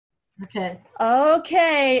Okay.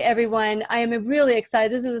 Okay, everyone. I am really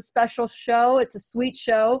excited. This is a special show. It's a sweet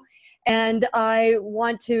show. And I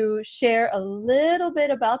want to share a little bit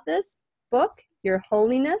about this book, Your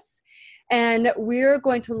Holiness. And we're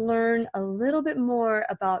going to learn a little bit more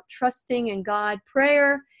about trusting in God,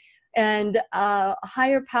 prayer, and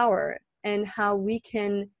higher power, and how we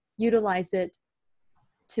can utilize it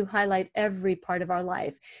to highlight every part of our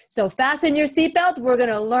life. So fasten your seatbelt. We're going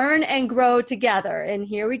to learn and grow together. And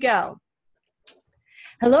here we go.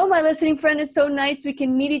 Hello, my listening friend. It's so nice we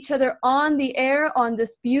can meet each other on the air on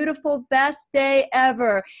this beautiful, best day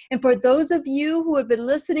ever. And for those of you who have been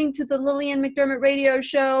listening to the Lillian McDermott radio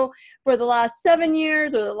show for the last 7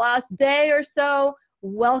 years or the last day or so,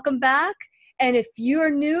 welcome back. And if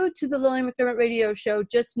you're new to the Lillian McDermott radio show,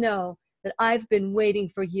 just know that I've been waiting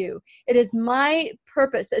for you. It is my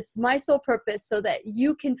purpose. It's my sole purpose so that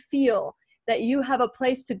you can feel that you have a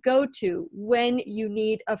place to go to when you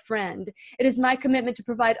need a friend. It is my commitment to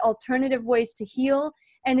provide alternative ways to heal,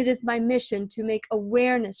 and it is my mission to make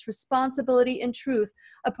awareness, responsibility, and truth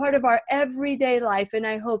a part of our everyday life. And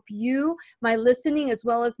I hope you, my listening as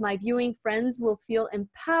well as my viewing friends, will feel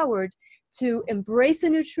empowered to embrace a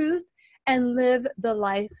new truth and live the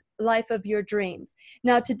life of your dreams.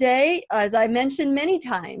 Now today, as I mentioned many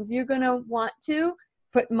times, you're going to want to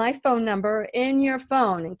put my phone number in your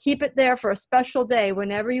phone and keep it there for a special day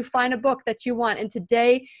whenever you find a book that you want. And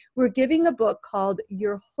today we're giving a book called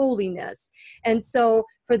Your Holiness. And so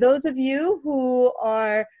for those of you who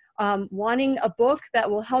are wanting a book that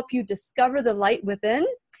will help you discover the light within,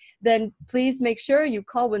 then please make sure you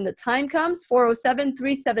call when the time comes,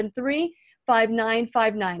 407-373-5959.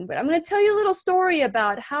 But I'm going to tell you a little story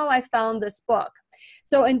about how I found this book.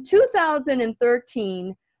 So in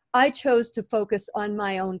 2013, I chose to focus on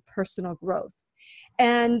my own personal growth.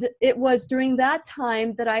 And it was during that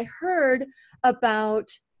time that I heard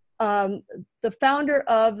about the founder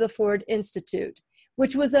of the Ford Institute,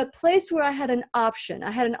 which was a place where I had an option.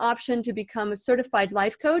 I had an option to become a certified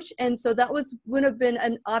life coach. And so that would have been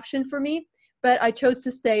an option for me, but I chose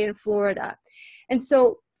to stay in Florida. And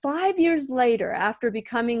so 5 years later, after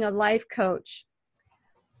becoming a life coach,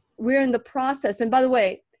 we're in the process. And by the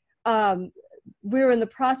way, we were in the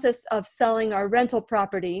process of selling our rental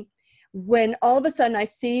property when all of a sudden I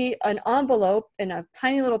see an envelope in a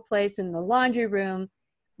tiny little place in the laundry room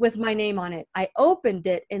with my name on it. I opened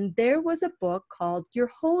it and there was a book called Your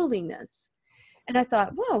Holiness. And I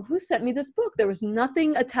thought, whoa, who sent me this book? There was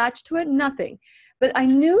nothing attached to it, nothing. But I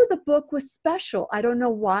knew the book was special. I don't know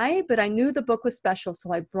why, but I knew the book was special.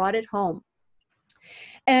 So I brought it home.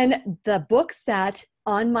 And the book sat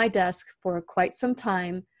on my desk for quite some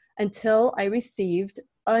time until I received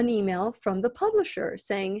an email from the publisher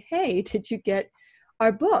saying, hey, did you get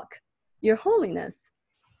our book, Your Holiness?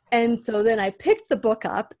 And so then I picked the book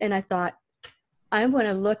up and I thought, I'm going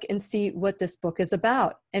to look and see what this book is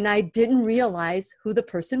about. And I didn't realize who the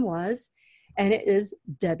person was. And it is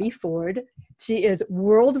Debbie Ford. She is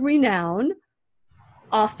world-renowned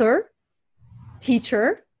author,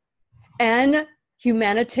 teacher, and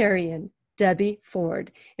humanitarian. Debbie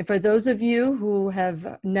Ford. And for those of you who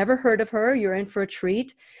have never heard of her, you're in for a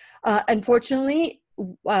treat. Unfortunately,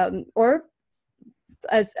 or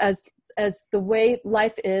as the way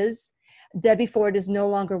life is, Debbie Ford is no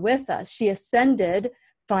longer with us. She ascended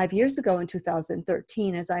 5 years ago in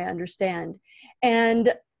 2013, as I understand.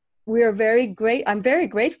 And we are I'm very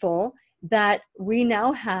grateful that we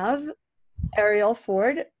now have Arielle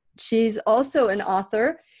Ford. She's also an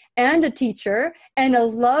author and a teacher and a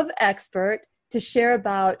love expert to share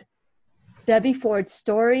about Debbie Ford's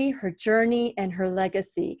story, her journey, and her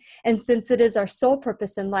legacy. And since it is our sole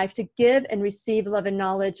purpose in life to give and receive love and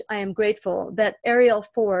knowledge, I am grateful that Arielle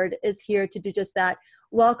Ford is here to do just that.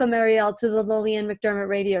 Welcome, Arielle, to the Lillian McDermott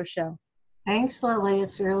radio show. Thanks, Lily.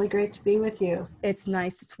 It's really great to be with you. It's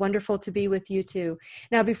nice. It's wonderful to be with you too.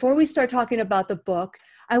 Now, before we start talking about the book,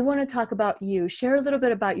 I want to talk about you. Share a little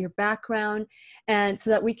bit about your background, and so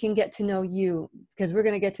that we can get to know you, because we're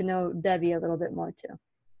going to get to know Debbie a little bit more too.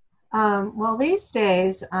 Well, these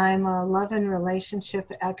days I'm a love and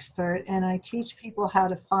relationship expert, and I teach people how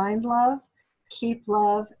to find love, keep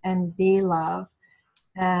love, and be love.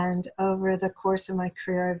 And over the course of my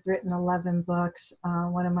career, I've written 11 books.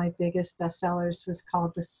 One of my biggest bestsellers was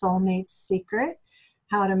called The Soulmate's Secret,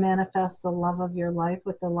 How to Manifest the Love of Your Life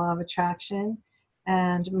with the Law of Attraction.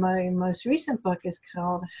 And my most recent book is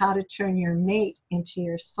called How to Turn Your Mate into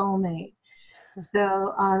Your Soulmate.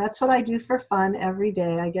 So that's what I do for fun every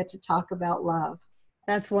day. I get to talk about love.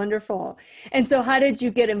 That's wonderful. And so how did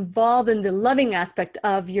you get involved in the loving aspect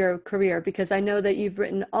of your career? Because I know that you've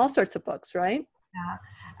written all sorts of books, right? Yeah.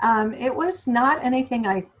 It was not anything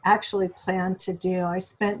I actually planned to do. I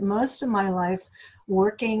spent most of my life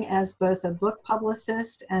working as both a book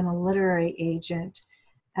publicist and a literary agent.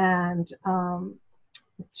 And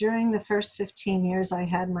during the first 15 years I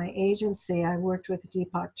had my agency, I worked with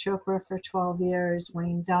Deepak Chopra for 12 years,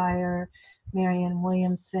 Wayne Dyer, Marianne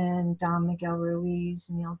Williamson, Don Miguel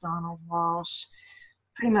Ruiz, Neil Donald Walsh,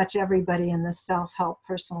 pretty much everybody in the self-help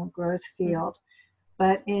personal growth field.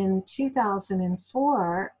 But in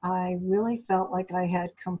 2004, I really felt like I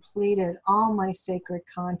had completed all my sacred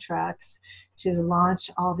contracts to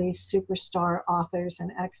launch all these superstar authors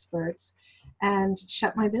and experts and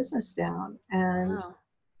shut my business down. And Wow.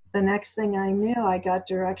 the next thing I knew, I got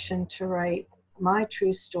direction to write my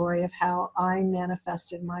true story of how I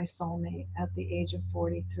manifested my soulmate at the age of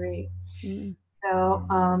 43. Mm. So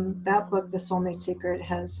that book, The Soulmate Secret,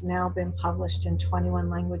 has now been published in 21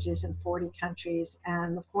 languages in 40 countries,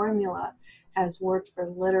 and the formula has worked for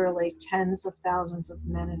literally tens of thousands of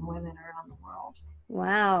men and women around the world.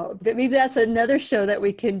 Wow. Maybe that's another show that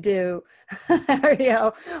we can do,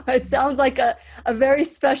 Arielle. It sounds like a very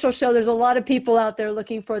special show. There's a lot of people out there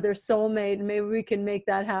looking for their soulmate, and maybe we can make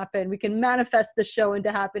that happen. We can manifest the show into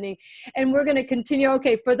happening. And we're going to continue.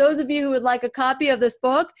 Okay, for those of you who would like a copy of this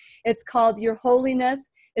book, it's called Your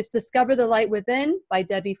Holiness. It's Discover the Light Within by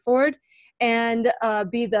Debbie Ford. And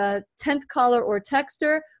be the 10th caller or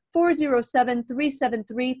texter,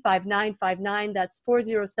 407-373-5959. That's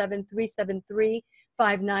 407-373-5959.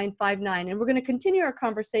 And we're going to continue our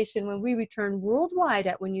conversation when we return worldwide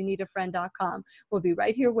at whenyounneedafriend.com. We'll be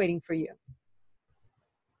right here waiting for you.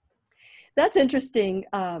 That's interesting,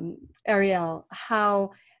 Arielle,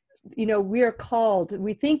 how, we're called.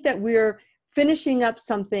 We think that we're finishing up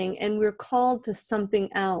something and we're called to something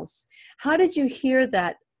else. How did you hear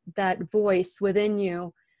that voice within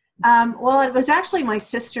you? Well, it was actually my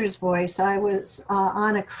sister's voice. I was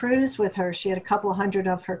on a cruise with her. She had a couple hundred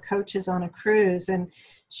of her coaches on a cruise, and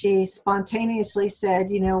she spontaneously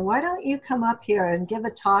said, why don't you come up here and give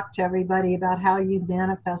a talk to everybody about how you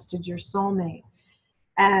manifested your soulmate?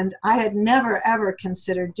 And I had never, ever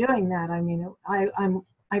considered doing that. I mean,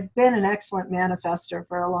 I've been an excellent manifester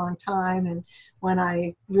for a long time. And when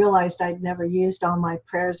I realized I'd never used all my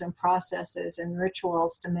prayers and processes and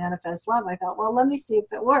rituals to manifest love, I thought, well, let me see if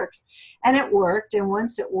it works. And it worked. And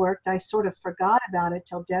once it worked, I sort of forgot about it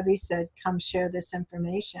till Debbie said, come share this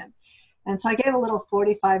information. And so I gave a little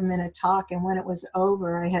 45-minute talk. And when it was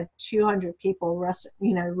over, I had 200 people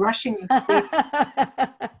rushing the stage.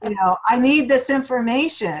 I need this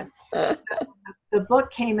information. So the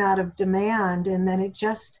book came out of demand, and then it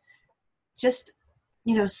just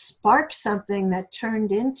sparked something that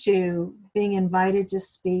turned into being invited to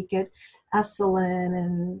speak at Esalen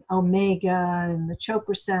and Omega and the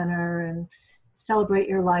Chopra Center and Celebrate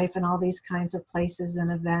Your Life and all these kinds of places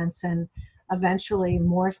and events, and eventually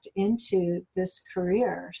morphed into this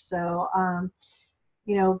career. So,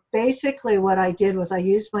 basically what I did was I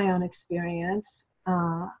used my own experience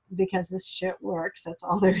because this shit works. That's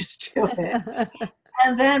all there is to it.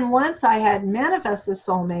 And then once I had manifested the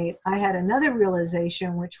soulmate, I had another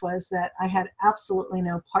realization, which was that I had absolutely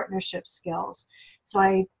no partnership skills. So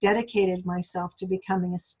I dedicated myself to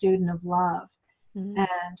becoming a student of love. Mm-hmm.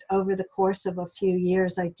 And over the course of a few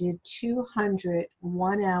years, I did 200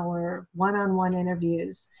 one-hour, one-on-one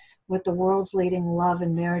interviews with the world's leading love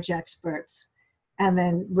and marriage experts, and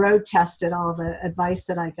then road tested all the advice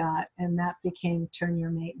that I got. And that became Turn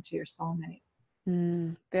Your Mate into Your Soulmate.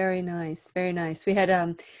 Very nice. Very nice. We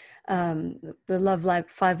had the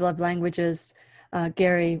 5 love languages.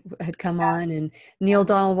 Gary had come on, and Neil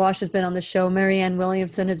Donald Walsh has been on the show. Marianne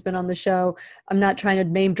Williamson has been on the show. I'm not trying to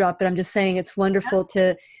name drop, but I'm just saying it's wonderful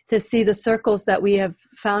to see the circles that we have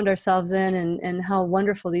found ourselves in, and how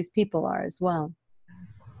wonderful these people are as well.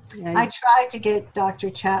 I tried to get Dr.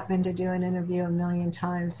 Chapman to do an interview a million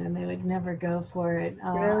times, and they would never go for it.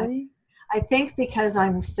 Really? I think because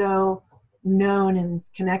I'm so known and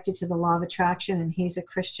connected to the law of attraction, and he's a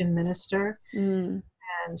Christian minister, and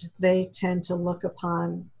they tend to look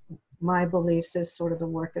upon my beliefs as sort of the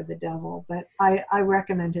work of the devil. But I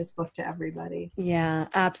recommend his book to everybody. Yeah,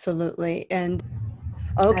 absolutely. And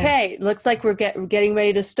okay, looks like we're getting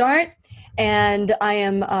ready to start. And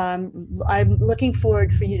I'm looking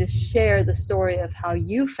forward for you to share the story of how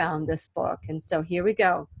you found this book. And so here we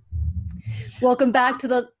go. Welcome back to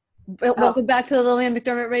the Lillian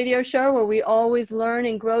McDermott radio show, where we always learn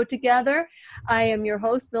and grow together. I am your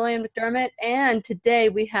host, Lillian McDermott, and today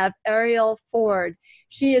we have Arielle Ford.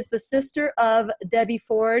 She is the sister of Debbie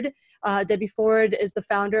Ford. Debbie Ford is the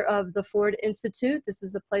founder of the Ford Institute. This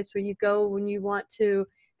is a place where you go when you want to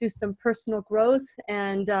do some personal growth.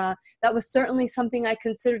 And that was certainly something I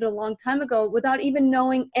considered a long time ago without even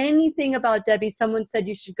knowing anything about Debbie. Someone said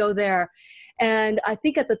you should go there. And I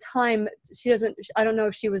think at the time, I don't know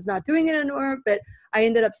if she was not doing it anymore, but I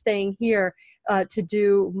ended up staying here to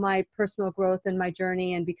do my personal growth and my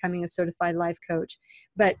journey and becoming a certified life coach.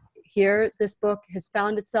 But here, this book has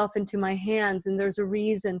found itself into my hands, and there's a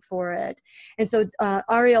reason for it. And so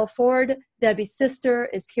Arielle Ford, Debbie's sister,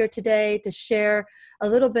 is here today to share a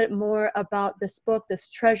little bit more about this book, this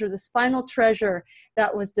treasure, this final treasure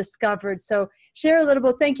that was discovered. So share a little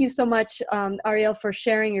bit. Thank you so much, Arielle, for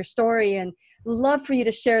sharing your story, and love for you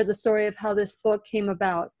to share the story of how this book came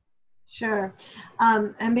about. Sure.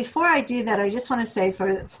 And before I do that, I just want to say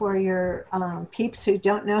for your peeps who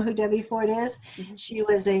don't know who Debbie Ford is, she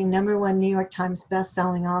was a #1 New York Times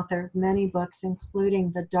bestselling author of many books,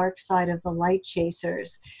 including The Dark Side of the Light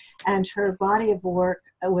Chasers. And her body of work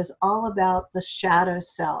was all about the shadow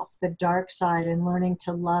self, the dark side, and learning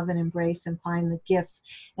to love and embrace and find the gifts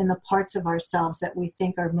in the parts of ourselves that we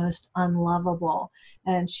think are most unlovable.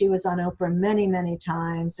 And she was on Oprah many, many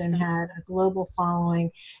times and had a global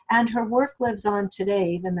following. And her work lives on today,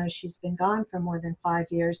 even though she's been gone for more than 5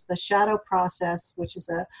 years. The Shadow Process, which is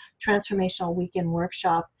a transformational weekend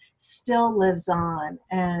workshop, still lives on.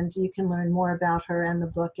 And you can learn more about her and the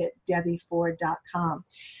book at debbieford.com.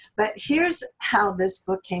 But here's how this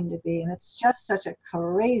book came to be, and it's just such a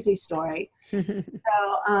crazy story. So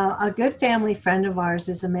a good family friend of ours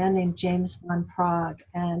is a man named James Van Praagh,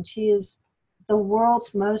 and he is the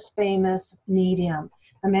world's most famous medium,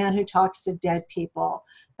 the man who talks to dead people.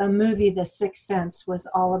 The movie The Sixth Sense was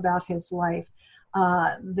all about his life.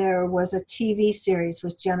 There was a TV series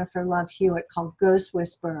with Jennifer Love Hewitt called Ghost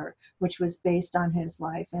Whisperer, which was based on his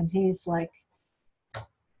life. And he's like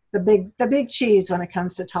the big cheese when it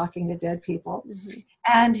comes to talking to dead people.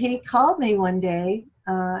 And he called me one day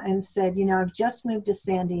and said, I've just moved to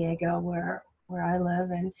San Diego where I live.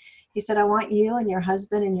 And he said, I want you and your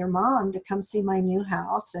husband and your mom to come see my new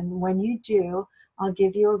house. And when you do, I'll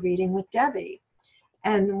give you a reading with Debbie.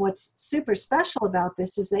 And what's super special about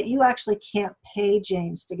this is that you actually can't pay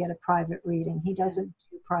James to get a private reading. He doesn't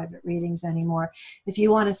do private readings anymore. If you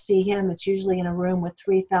want to see him, it's usually in a room with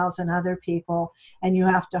 3,000 other people, and you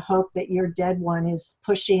have to hope that your dead one is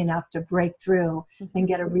pushy enough to break through and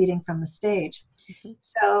get a reading from the stage.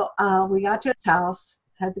 So we got to his house,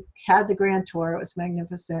 had the grand tour. It was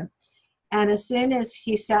magnificent. And as soon as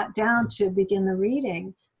he sat down to begin the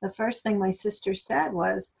reading, the first thing my sister said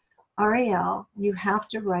was, Arielle, you have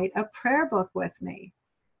to write a prayer book with me.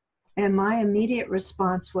 And my immediate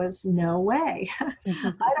response was, no way. I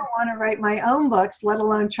don't want to write my own books, let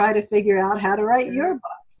alone try to figure out how to write your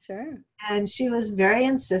books. Sure. And she was very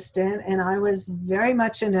insistent, and I was very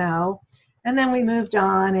much a no. And then we moved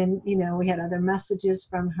on, and, we had other messages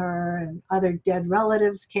from her, and other dead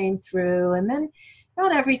relatives came through. And then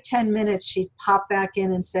about every 10 minutes, she'd pop back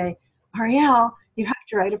in and say, Arielle, you have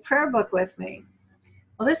to write a prayer book with me.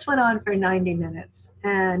 Well, this went on for 90 minutes.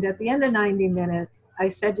 And at the end of 90 minutes, I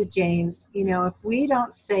said to James, if we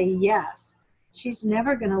don't say yes, she's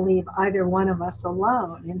never going to leave either one of us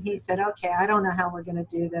alone. And he said, okay, I don't know how we're going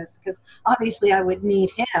to do this, because obviously I would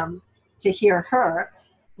need him to hear her.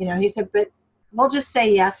 He said, but we'll just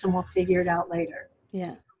say yes and we'll figure it out later.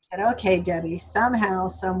 Yeah. So I said, okay, Debbie, somehow,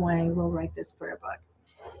 some way, we'll write this prayer book.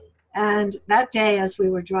 And that day, as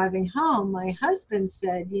we were driving home, my husband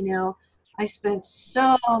said, I spent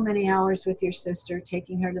so many hours with your sister,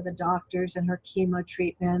 taking her to the doctors and her chemo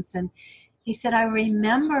treatments. And he said, I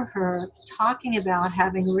remember her talking about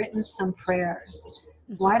having written some prayers.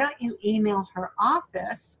 Why don't you email her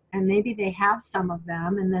office, and maybe they have some of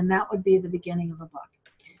them, and then that would be the beginning of a book.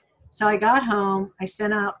 So I got home, I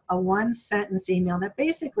sent out a 1-sentence email that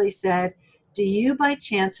basically said, do you by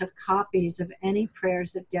chance have copies of any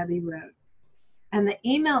prayers that Debbie wrote? And the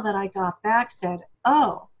email that I got back said,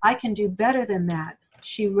 oh, I can do better than that.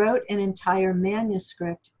 She wrote an entire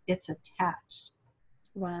manuscript. It's attached.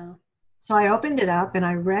 Wow. So I opened it up and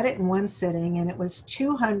I read it in one sitting, and it was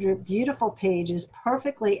 200 beautiful pages,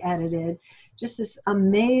 perfectly edited, just this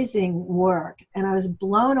amazing work. And I was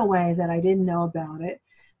blown away that I didn't know about it,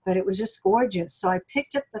 but it was just gorgeous. So I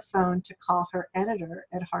picked up the phone to call her editor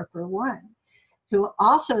at Harper One, who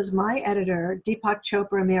also is my editor, Deepak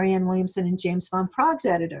Chopra, Marianne Williamson, and James Van Praagh's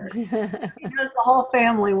editor. He knows the whole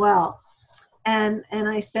family well. And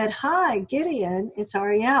I said, hi, Gideon, it's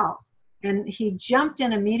Arielle. And he jumped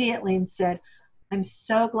in immediately and said, I'm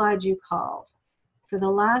so glad you called. For the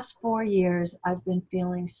last 4 years, I've been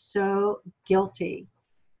feeling so guilty.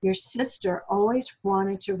 Your sister always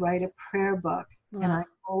wanted to write a prayer book, and I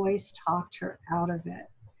always talked her out of it.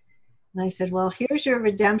 And I said, well, here's your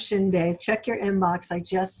redemption day. Check your inbox. I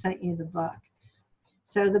just sent you the book.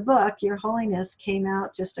 So the book, Your Holiness, came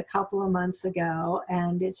out just a couple of months ago,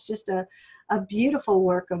 and it's just a beautiful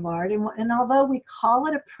work of art. And although we call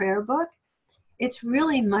it a prayer book, it's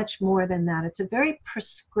really much more than that. It's a very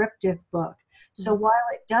prescriptive book. So while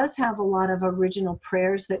it does have a lot of original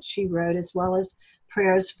prayers that she wrote, as well as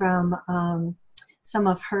prayers from some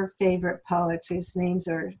of her favorite poets whose names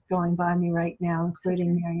are going by me right now,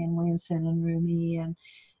 including Marianne Williamson and Rumi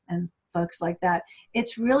and folks like that,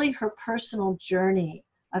 it's really her personal journey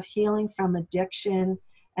of healing from addiction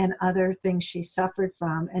and other things she suffered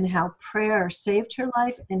from, and how prayer saved her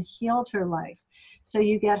life and healed her life. So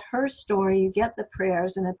you get her story, you get the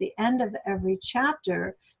prayers, and at the end of every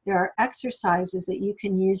chapter, there are exercises that you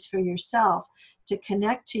can use for yourself to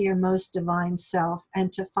connect to your most divine self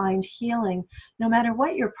and to find healing no matter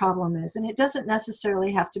what your problem is. And it doesn't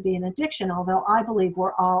necessarily have to be an addiction, although I believe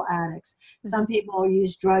we're all addicts. Some people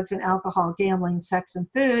use drugs and alcohol, gambling, sex, and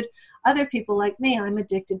food. Other people like me, I'm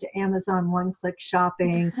addicted to Amazon one-click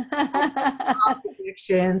shopping,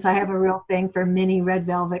 addictions. I have a real thing for mini red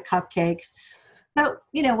velvet cupcakes. So,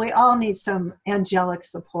 we all need some angelic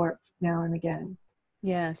support now and again.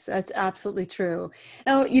 Yes, that's absolutely true.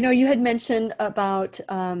 Now, you had mentioned about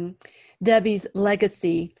Debbie's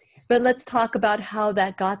legacy, but let's talk about how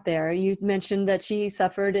that got there. You mentioned that she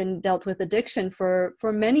suffered and dealt with addiction for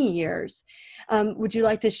many years. Would you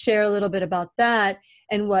like to share a little bit about that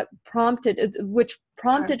and which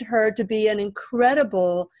prompted her to be an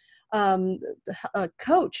incredible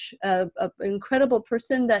coach, an incredible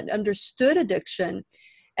person that understood addiction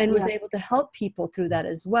and was able to help people through that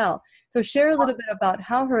as well. So share a little bit about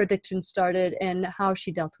how her addiction started and how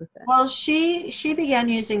she dealt with it. Well, she began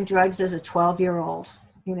using drugs as a 12-year-old,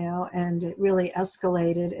 and it really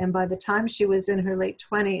escalated. And by the time she was in her late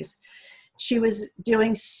 20s, she was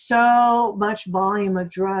doing so much volume of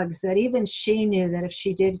drugs that even she knew that if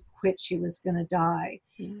she did quit, she was going to die.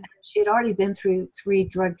 She had already been through 3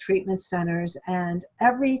 drug treatment centers, and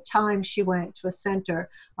every time she went to a center,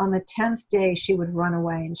 on the 10th day, she would run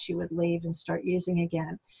away and she would leave and start using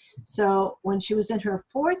again. So when she was in her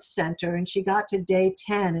 4th center and she got to day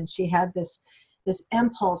 10 and she had this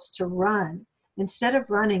impulse to run, instead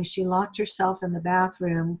of running, she locked herself in the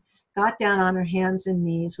bathroom, got down on her hands and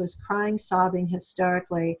knees, was crying, sobbing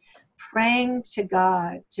hysterically, praying to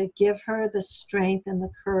God to give her the strength and the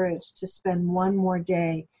courage to spend one more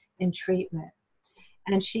day in treatment.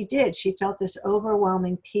 And she did. She felt this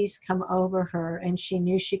overwhelming peace come over her, and she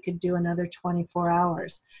knew she could do another 24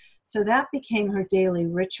 hours. So that became her daily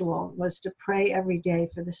ritual, was to pray every day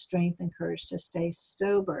for the strength and courage to stay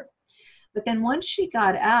sober. But then once she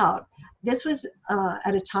got out, this was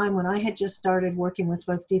at a time when I had just started working with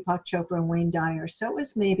both Deepak Chopra and Wayne Dyer. So it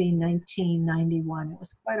was maybe 1991. It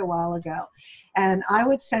was quite a while ago. And I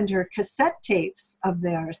would send her cassette tapes of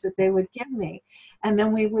theirs that they would give me. And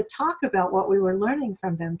then we would talk about what we were learning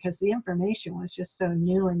from them, because the information was just so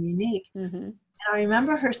new and unique. And I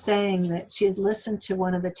remember her saying that she had listened to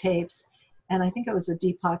one of the tapes, and I think it was a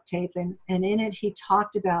Deepak tape, and in it he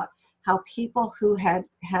talked about how people who had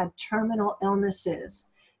terminal illnesses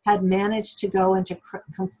had managed to go into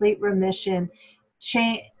complete remission,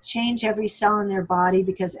 change every cell in their body,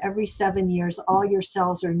 because every 7 years all your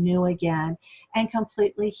cells are new again, and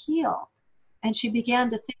completely heal. And she began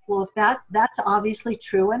to think, well, if that's obviously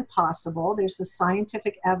true and possible, there's the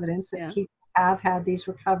scientific evidence that people have had these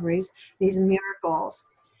recoveries, these miracles,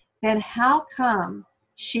 then how come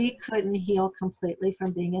she couldn't heal completely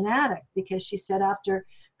from being an addict? Because she said after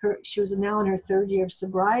she was now in her 3rd year of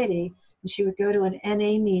sobriety, and she would go to an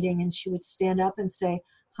NA meeting and she would stand up and say,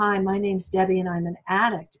 "Hi, my name's Debbie and I'm an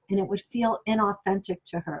addict." And it would feel inauthentic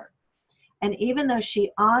to her. And even though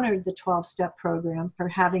she honored the 12-step program for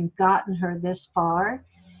having gotten her this far,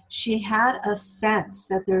 she had a sense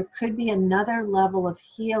that there could be another level of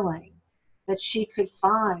healing that she could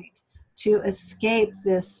find to escape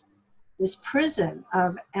this prison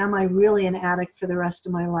of, am I really an addict for the rest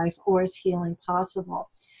of my life, or is healing possible?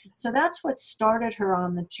 So that's what started her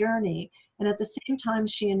on the journey. And at the same time,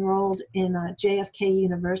 she enrolled in JFK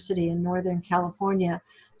University in Northern California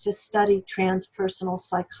to study transpersonal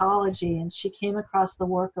psychology. And she came across the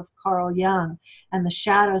work of Carl Jung and the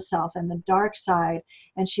shadow self and the dark side.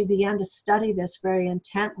 And she began to study this very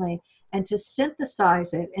intently and to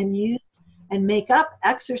synthesize it and use and make up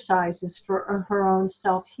exercises for her own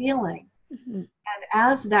self-healing. And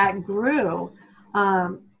as that grew,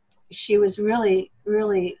 she was really,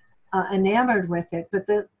 really enamored with it. But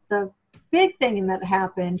the big thing that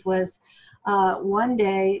happened was one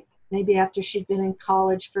day, maybe after she'd been in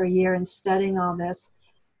college for a year and studying all this,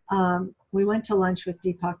 we went to lunch with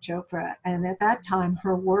Deepak Chopra, and at that time,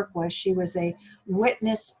 her work was she was a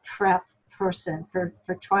witness prep person for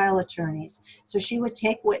trial attorneys. So she would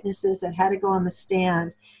take witnesses that had to go on the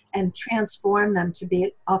stand and transform them to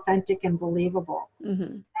be authentic and believable. Mm-hmm.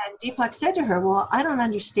 And Deepak said to her, well, I don't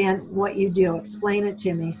understand what you do. Explain it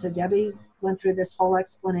to me. So Debbie went through this whole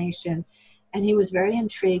explanation, and he was very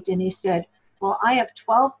intrigued. And he said, well, I have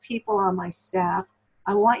 12 people on my staff.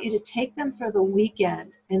 I want you to take them for the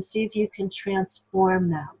weekend and see if you can transform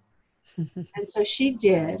them. And so she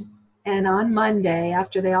did. And on Monday,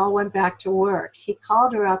 after they all went back to work, he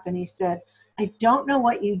called her up and he said, I don't know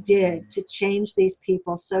what you did to change these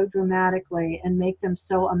people so dramatically and make them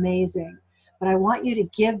so amazing, but I want you to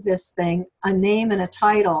give this thing a name and a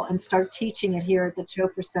title and start teaching it here at the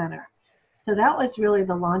Chopra Center. So that was really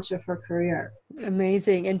the launch of her career.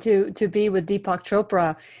 Amazing. And to be with Deepak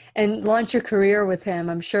Chopra and launch your career with him,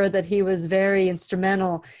 I'm sure that he was very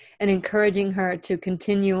instrumental in encouraging her to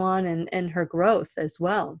continue on and her growth as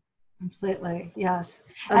well. Completely, yes.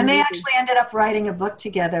 And they Amazing. actually ended up writing a book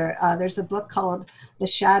together. There's a book called The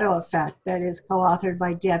Shadow Effect that is co-authored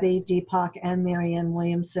by Debbie, Deepak, and Marianne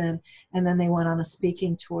Williamson. And then they went on a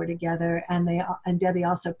speaking tour together. And Debbie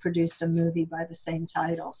also produced a movie by the same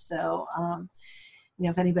title. So,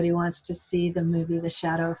 if anybody wants to see the movie The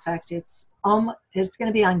Shadow Effect, it's going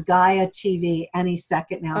to be on Gaia TV any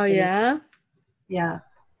second now. Oh, yeah? Yeah.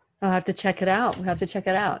 I'll have to check it out. We'll have to check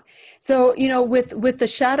it out. So, with the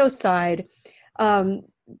shadow side,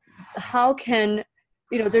 how can,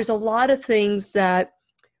 there's a lot of things that,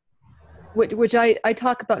 which I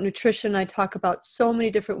talk about nutrition. I talk about so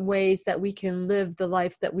many different ways that we can live the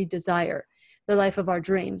life that we desire, the life of our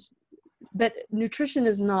dreams. But nutrition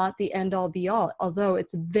is not the end all be all, although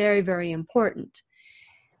it's very, very important.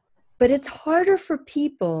 But it's harder for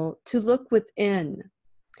people to look within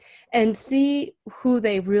and see who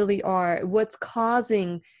they really are, what's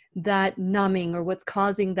causing that numbing or what's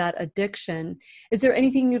causing that addiction. Is there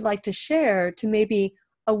anything you'd like to share to maybe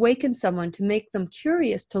awaken someone, to make them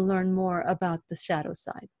curious to learn more about the shadow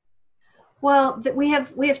side? Well, we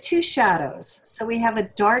have two shadows. So we have a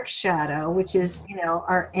dark shadow, which is,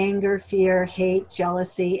 our anger, fear, hate,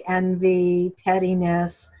 jealousy, envy,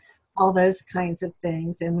 pettiness, all those kinds of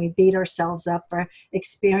things. And we beat ourselves up for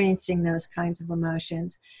experiencing those kinds of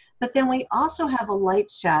emotions. But then we also have a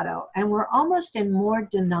light shadow, and we're almost in more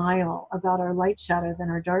denial about our light shadow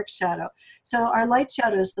than our dark shadow. So our light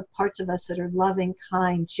shadow is the parts of us that are loving,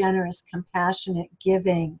 kind, generous, compassionate,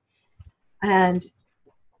 giving. And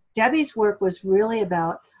Debbie's work was really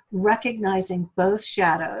about recognizing both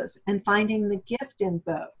shadows and finding the gift in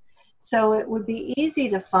both. So it would be easy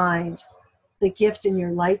to find the gift in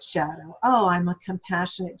your light shadow. Oh, I'm a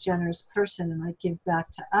compassionate, generous person and I give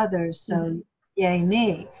back to others, so yay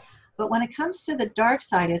me. But when it comes to the dark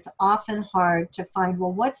side, it's often hard to find,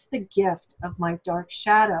 well, what's the gift of my dark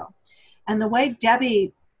shadow? And the way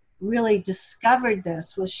Debbie really discovered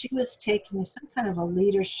this was she was taking some kind of a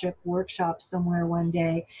leadership workshop somewhere one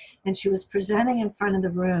day, and she was presenting in front of the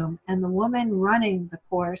room, and the woman running the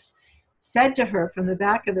course said to her from the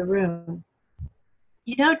back of the room,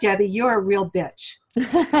 Debbie, you're a real bitch.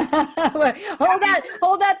 Hold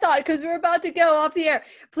that thought, because we're about to go off the air.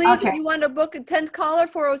 Please, okay. If you want to book a 10th caller,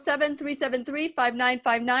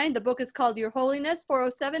 407-373-5959. The book is called Your Holiness,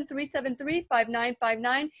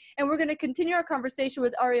 407-373-5959. And we're going to continue our conversation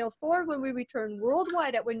with Arielle Ford when we return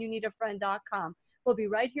worldwide at whenyounneedafriend.com. We'll be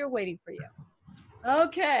right here waiting for you.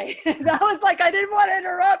 Okay. That was like, I didn't want to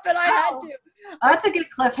interrupt, but I had to. That's a good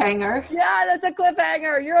cliffhanger. Yeah, that's a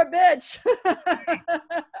cliffhanger. You're a bitch.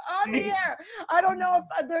 On the air. I don't know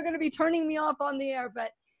if they're going to be turning me off on the air,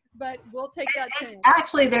 but we'll take that chance.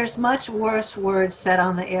 Actually, there's much worse words said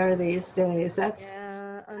on the air these days.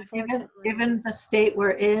 Yeah, unfortunately. Given the state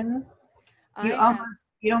we're in, you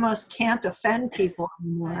almost can't offend people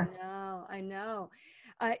anymore. I know.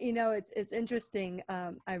 It's interesting.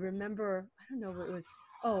 I remember, I don't know what it was.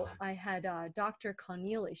 Oh, I had Dr.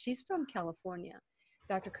 Cornelia. She's from California,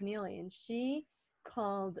 Dr. Cornelia, and she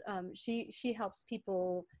called. She helps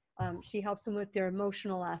people. She helps them with their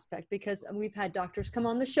emotional aspect, because we've had doctors come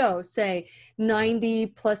on the show say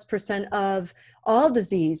 90+% of all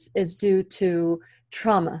disease is due to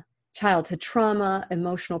trauma, childhood trauma,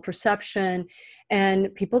 emotional perception,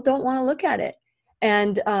 and people don't want to look at it.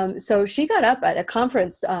 And so she got up at a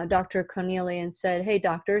conference, Dr. Cornelia, and said, hey,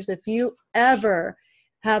 doctors, if you ever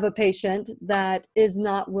have a patient that is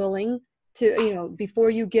not willing to,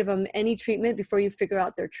 before you give them any treatment, before you figure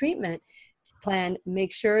out their treatment plan,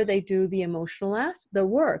 make sure they do the emotional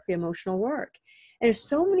emotional work. And there's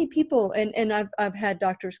so many people, and I've had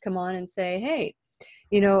doctors come on and say, hey,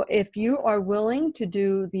 if you are willing to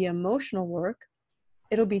do the emotional work,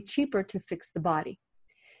 it'll be cheaper to fix the body.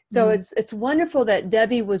 So it's wonderful that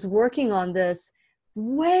Debbie was working on this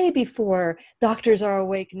way before doctors are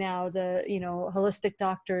awake now. The, holistic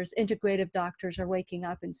doctors, integrative doctors are waking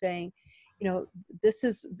up and saying,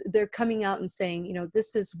 they're coming out and saying,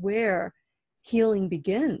 this is where healing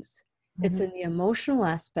begins. It's in the emotional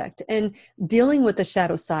aspect and dealing with the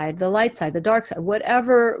shadow side, the light side, the dark side,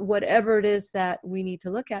 whatever it is that we need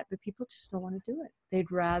to look at, but people just don't want to do it.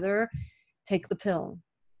 They'd rather take the pill.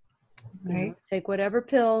 Right. Take whatever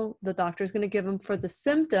pill the doctor is going to give them for the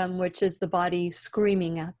symptom, which is the body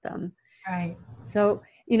screaming at them. Right. So,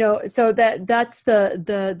 so that's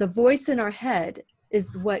the voice in our head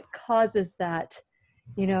is what causes that,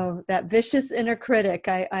 that vicious inner critic.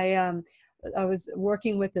 I was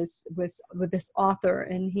working with this author,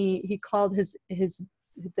 and he called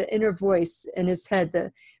the inner voice in his head,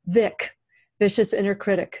 the Vic, vicious inner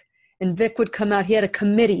critic. And Vic would come out. He had a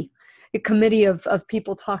committee of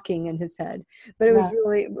people talking in his head. But it was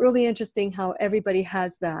really, really interesting how everybody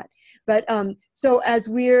has that. But so as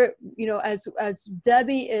we're, as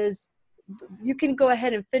Debbie is, you can go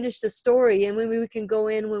ahead and finish the story, and maybe we can go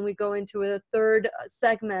in when we go into a third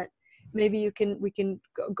segment. Maybe we can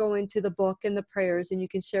go into the book and the prayers, and you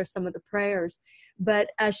can share some of the prayers. But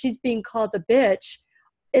as she's being called a bitch,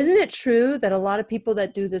 isn't it true that a lot of people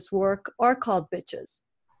that do this work are called bitches?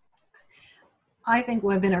 I think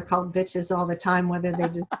women are called bitches all the time, whether they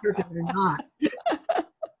deserve it or not.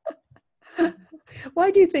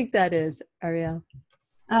 Why do you think that is, Arielle?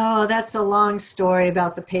 Oh, that's a long story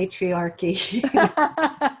about the patriarchy.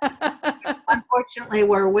 Unfortunately,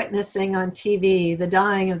 we're witnessing on TV the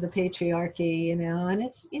dying of the patriarchy, and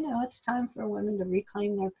it's time for women to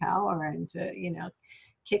reclaim their power and to,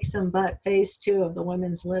 kick some butt. Phase 2 of the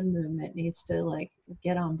women's lib movement needs to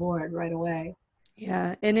get on board right away.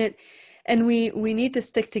 Yeah. And we need to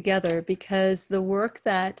stick together, because the work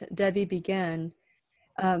that Debbie began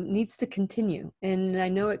needs to continue. And I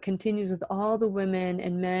know it continues with all the women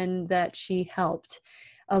and men that she helped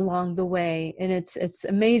along the way. And it's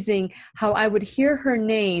amazing how I would hear her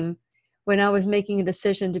name when I was making a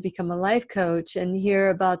decision to become a life coach, and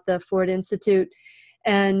hear about the Ford Institute.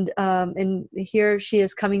 And here she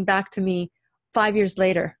is coming back to me 5 years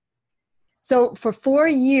later. So for 4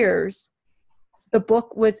 years, the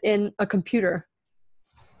book was in a computer.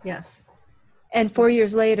 Yes. And 4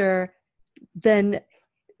 years later, then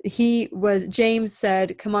James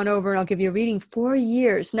said, come on over and I'll give you a reading. 4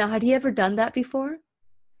 years. Now, had he ever done that before?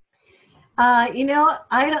 I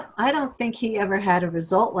don't think he ever had a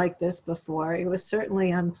result like this before. It was certainly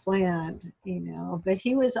unplanned, but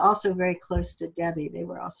he was also very close to Debbie. They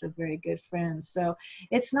were also very good friends. So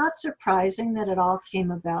it's not surprising that it all came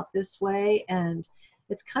about this way. And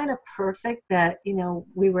it's kind of perfect that,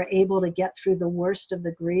 we were able to get through the worst of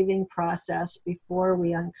the grieving process before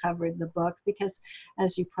we uncovered the book, because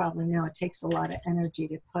as you probably know, it takes a lot of energy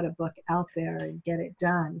to put a book out there and get it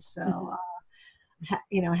done. So,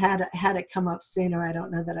 had it come up sooner, I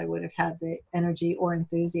don't know that I would have had the energy or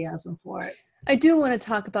enthusiasm for it. I do want to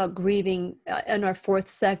talk about grieving in our 4th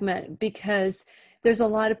segment, because there's a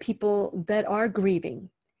lot of people that are grieving.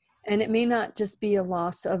 And it may not just be a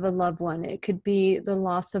loss of a loved one. It could be the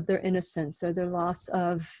loss of their innocence, or their loss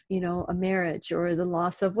of, a marriage, or the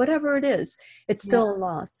loss of whatever it is. It's still a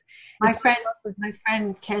loss. My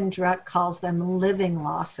friend Ken Druck calls them living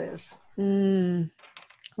losses. I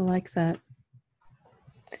like that.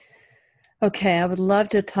 Okay, I would love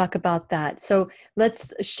to talk about that. So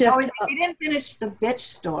let's shift. We didn't finish the bitch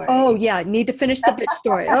story. Oh, yeah, need to finish the bitch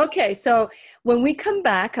story. Okay, so when we come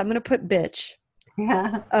back, I'm going to put bitch.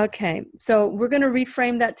 Yeah. Okay, so we're going to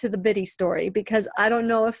reframe that to the bitty story, because I don't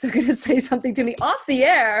know if they're going to say something to me off the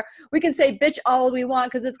air. We can say bitch all we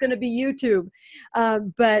want, because it's going to be YouTube.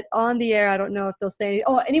 But on the air, I don't know if they'll say anything.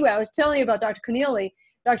 Oh, anyway, I was telling you about Dr. Keneally.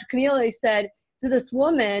 Dr. Keneally said to this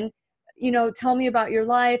woman, tell me about your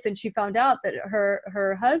life. And she found out that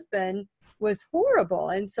her husband was horrible.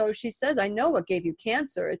 And so she says, I know what gave you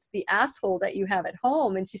cancer. It's the asshole that you have at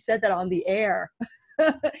home. And she said that on the air.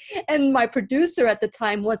 And my producer at the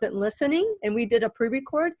time wasn't listening, and we did a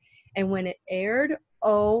pre-record, and when it aired,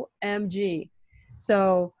 OMG.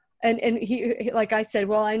 So, and he, like I said,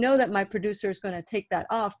 well, I know that my producer is going to take that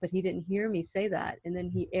off, but he didn't hear me say that. And then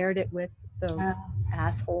he aired it with the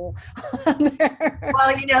asshole on there.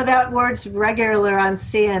 Well, that word's regular on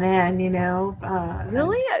CNN,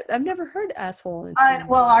 Really? I've never heard asshole.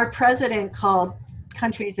 Well, our president called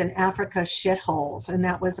countries in Africa shitholes, and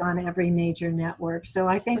that was on every major network. So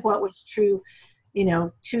I think what was true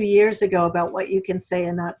 2 years ago about what you can say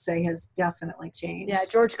and not say has definitely Yeah,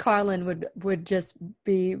 changed. George Carlin would just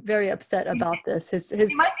be very upset about this. He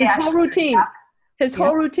might be His whole actually pretty routine, happy. his Yeah.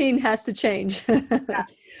 whole routine has to change.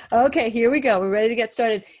 Okay, here we go. We're ready to get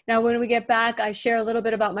started. Now, when we get back, I share a little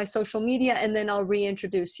bit about my social media, and then I'll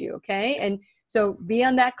reintroduce you. Okay, and so be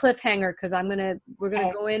on that cliffhanger because we're gonna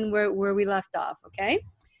Okay. go in where we left off. Okay,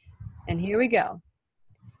 and here we go.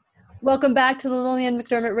 Welcome back to the Lillian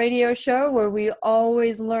McDermott radio show, where we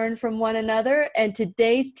always learn from one another. And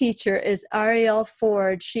today's teacher is Arielle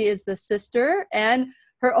Ford. She is the sister and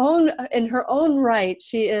in her own right.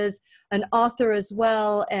 She is an author as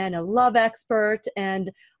well and a love expert.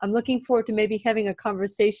 And I'm looking forward to maybe having a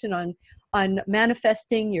conversation on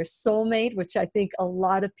manifesting your soulmate, which I think a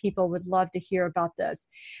lot of people would love to hear about this.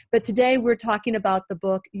 But today we're talking about the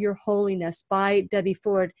book, Your Holiness by Debbie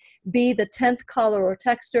Ford. Be the 10th caller or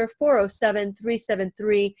texter,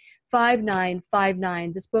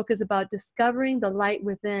 407-373-5959. This book is about discovering the light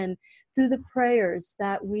within through the prayers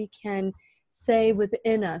that we can say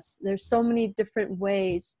within us. There's so many different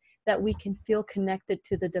ways that we can feel connected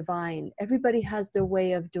to the divine. Everybody has their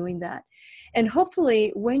way of doing that. And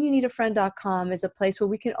hopefully, whenyouneedafriend.com is a place where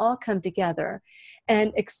we can all come together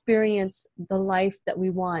and experience the life that we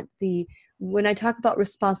want. When I talk about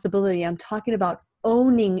responsibility, I'm talking about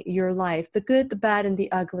owning your life, the good, the bad, and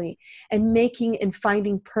the ugly, and making and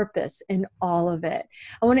finding purpose in all of it.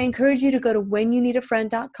 I want to encourage you to go to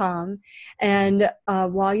whenyouneedafriend.com, and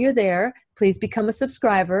while you're there, please become a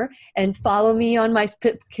subscriber and follow me on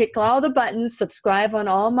click all the buttons, subscribe on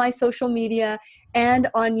all my social media and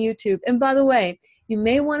on YouTube. And by the way, you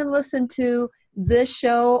may want to listen to this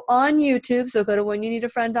show on YouTube, so go to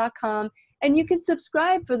whenyouneedafriend.com. And you can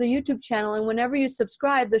subscribe for the YouTube channel. And whenever you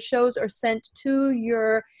subscribe, the shows are sent to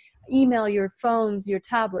your email, your phones, your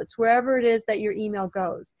tablets, wherever it is that your email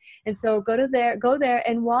goes. And so go there.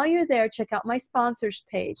 And while you're there, check out my sponsors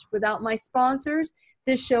page. Without my sponsors,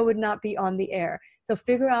 this show would not be on the air. So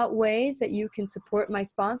figure out ways that you can support my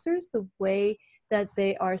sponsors the way that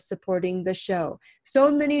they are supporting the show. So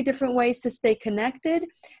many different ways to stay connected.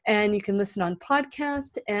 And you can listen on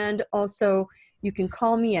podcast, and also you can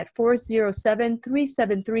call me at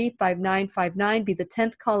 407-373-5959. Be the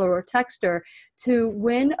 10th caller or texter to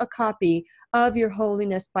win a copy of Your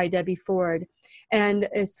Holiness by Debbie Ford. And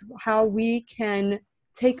it's how we can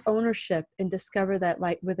take ownership and discover that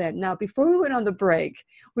light within. Now, before we went on the break,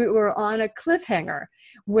 we were on a cliffhanger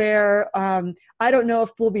where I don't know if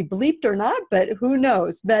we'll be bleeped or not, but who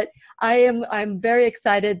knows? But I'm very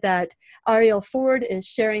excited that Arielle Ford is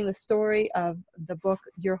sharing the story of the book,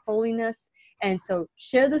 Your Holiness. And so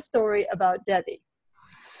share the story about Debbie.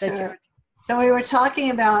 Sure. So we were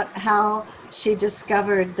talking about how she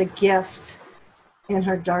discovered the gift in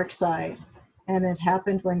her dark side. And it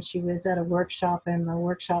happened when she was at a workshop, and the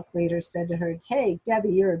workshop leader said to her, "Hey,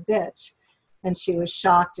 Debbie, you're a bitch." And she was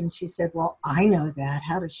shocked, and she said, "Well, I know that.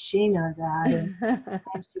 How does she know that?"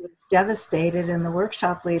 And she was devastated, and the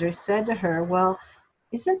workshop leader said to her, "Well,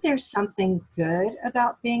 isn't there something good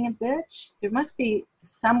about being a bitch? There must be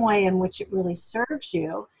some way in which it really serves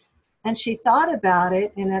you." And she thought about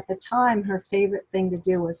it, and at the time, her favorite thing to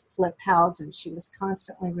do was flip houses. She was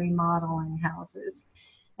constantly remodeling houses.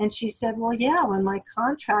 And she said, "Well, yeah, when my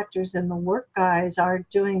contractors and the work guys aren't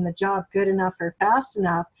doing the job good enough or fast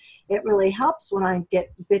enough, it really helps when I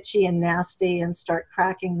get bitchy and nasty and start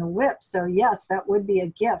cracking the whip. So yes, that would be a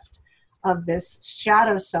gift of this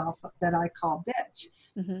shadow self that I call bitch."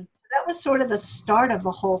 Mm-hmm. That was sort of the start of the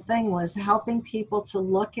whole thing, was helping people to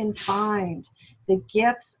look and find the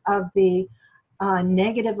gifts of the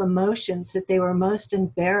negative emotions that they were most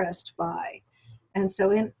embarrassed by. And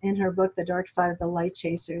so in her book, The Dark Side of the Light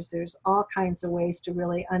Chasers, there's all kinds of ways to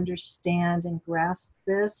really understand and grasp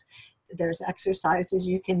this. There's exercises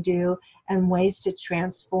you can do and ways to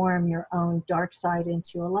transform your own dark side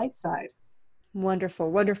into a light side.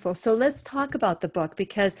 Wonderful, wonderful. So let's talk about the book,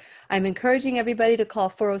 because I'm encouraging everybody to call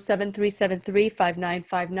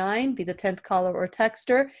 407-373-5959, be the 10th caller or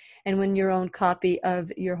texter, and win your own copy of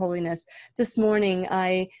Your Holiness. This morning,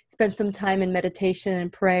 I spent some time in meditation and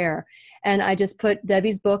prayer, and I just put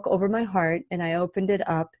Debbie's book over my heart, and I opened it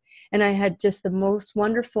up, and I had just the most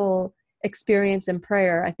wonderful experience in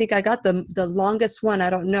prayer. I think I got the longest one.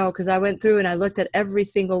 I don't know, because I went through and I looked at every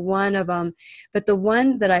single one of them. But the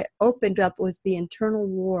one that I opened up was the internal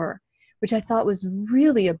war, which I thought was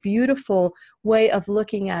really a beautiful way of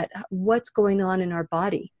looking at what's going on in our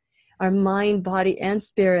body, our mind, body, and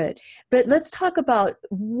spirit. But let's talk about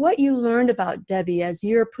what you learned about Debbie as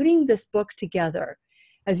you're putting this book together.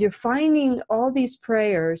 as you're finding all these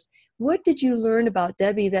prayers, what did you learn about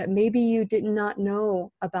Debbie that maybe you did not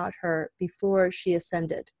know about her before she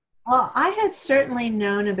ascended? Well, I had certainly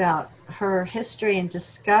known about her history and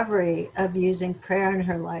discovery of using prayer in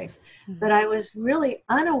her life, but I was really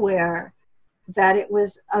unaware that it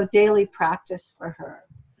was a daily practice for her.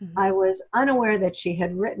 Mm-hmm. I was unaware that she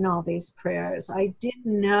had written all these prayers. I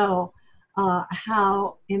didn't know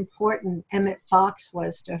how important Emmett Fox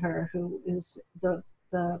was to her, who is the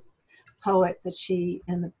poet that she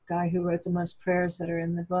and the guy who wrote the most prayers that are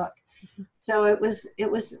in the book. So it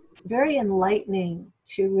was very enlightening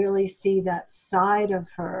to really see that side of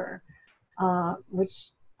her,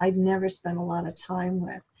 which I'd never spent a lot of time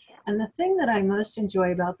with. And the thing that I most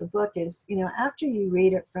enjoy about the book is, after you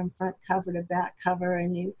read it from front cover to back cover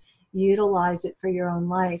and you utilize it for your own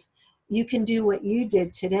life, you can do what you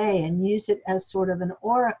did today and use it as sort of an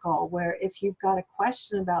oracle, where if you've got a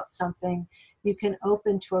question about something, you can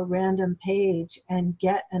open to a random page and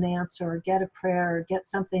get an answer or get a prayer or get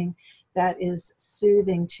something that is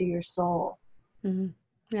soothing to your soul. Mm-hmm.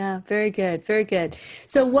 Yeah, very good, very good.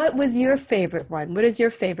 So what was your favorite one? What is your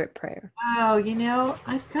favorite prayer? Oh,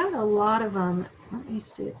 I've got a lot of them. Let me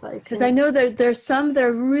see if I Because I can. know there's some that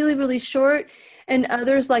are really, really short, and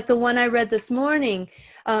others, like the one I read this morning,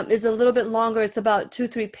 is a little bit longer. It's about 2,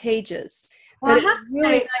 3 pages, Well, but I it's have a to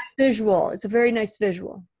really say, nice visual. It's a very nice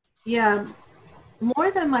visual. yeah,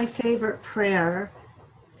 more than my favorite prayer,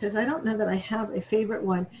 because I don't know that I have a favorite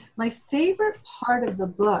one. My favorite part of the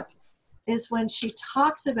book is when she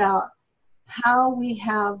talks about how we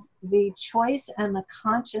have the choice and the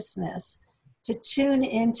consciousness to tune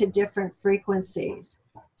into different frequencies.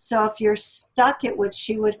 So if you're stuck at what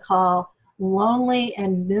she would call lonely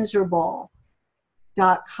and miserable.com,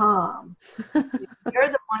 you're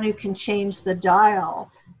the one who can change the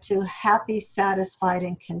dial to happy, satisfied,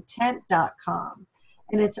 and content.com.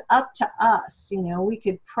 And it's up to us. We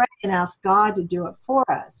could pray and ask God to do it for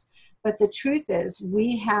us. But the truth is,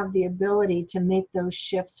 we have the ability to make those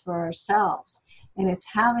shifts for ourselves. And it's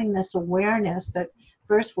having this awareness that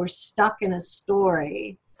first, we're stuck in a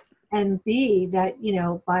story, and B, that,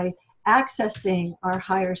 by accessing our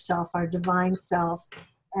higher self, our divine self,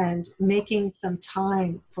 and making some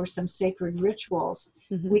time for some sacred rituals,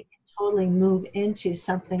 Mm-hmm. we can totally move into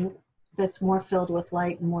something that's more filled with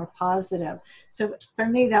light and more positive. So for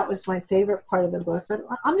me, that was my favorite part of the book. But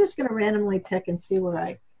I'm just going to randomly pick and see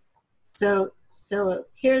what So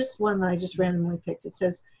here's one that I just randomly picked. It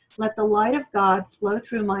says, "Let the light of God flow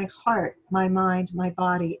through my heart, my mind, my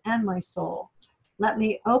body, and my soul. Let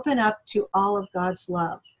me open up to all of God's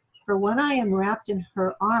love. For when I am wrapped in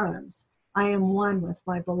her arms, I am one with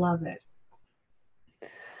my beloved."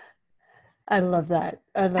 I love that.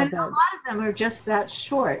 I And love a that. lot of them are just that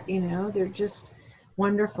short, they're just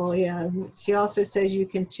wonderful. Yeah. She also says you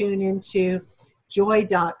can tune into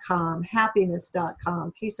joy.com,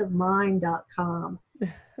 happiness.com, peaceofmind.com,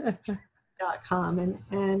 com.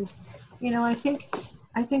 And I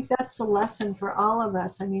think that's the lesson for all of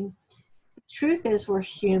us. I mean, the truth is, we're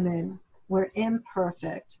human, we're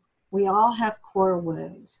imperfect, we all have core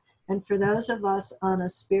wounds. And for those of us on a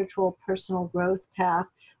spiritual personal growth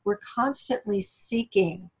path, we're constantly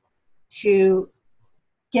seeking to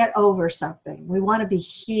get over something. We want to be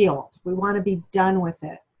healed, we want to be done with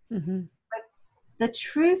it. Mm-hmm. The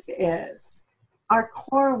truth is, our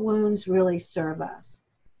core wounds really serve us.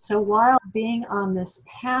 So while being on this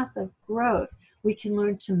path of growth, we can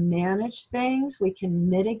learn to manage things, we can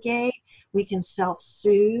mitigate, we can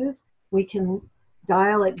self-soothe, we can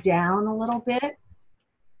dial it down a little bit.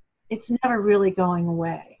 It's never really going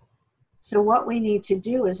away. So what we need to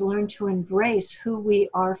do is learn to embrace who we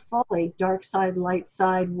are fully, dark side, light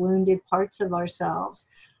side, wounded parts of ourselves.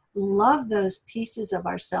 Love those pieces of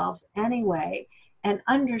ourselves anyway, and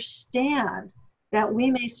understand that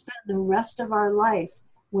we may spend the rest of our life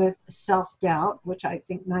with self-doubt, which I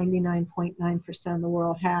think 99.9% of the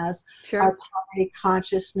world has, Sure. our poverty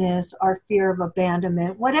consciousness, our fear of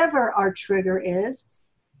abandonment, whatever our trigger is.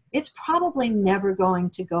 It's probably never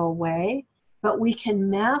going to go away, but we can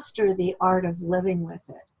master the art of living with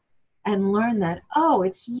it and learn that, oh,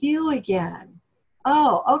 it's you again.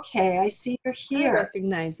 Oh, okay, I see you're I here.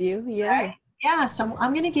 recognize you. Yeah. Right? Yeah, so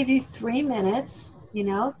I'm going to give you 3 minutes.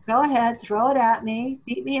 Go ahead, throw it at me,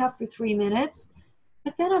 beat me up for 3 minutes.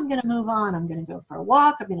 But then I'm going to move on. I'm going to go for a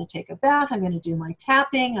walk. I'm going to take a bath. I'm going to do my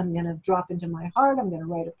tapping. I'm going to drop into my heart. I'm going to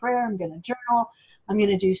write a prayer. I'm going to journal. I'm going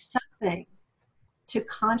to do something to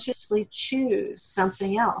consciously choose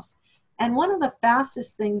something else. And one of the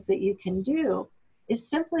fastest things that you can do is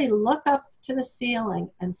simply look up to the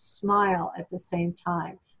ceiling and smile at the same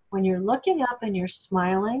time. When you're looking up and you're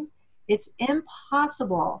smiling, It's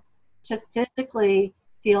impossible to physically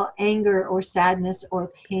feel anger or sadness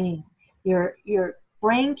or pain. Your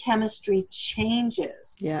brain chemistry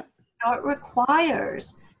changes. Yeah. So it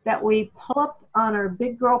requires that we pull up on our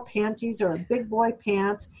big girl panties or big boy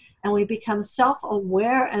pants, and we become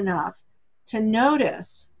self-aware enough to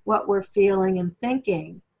notice what we're feeling and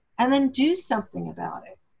thinking, and then do something about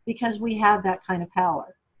it, because we have that kind of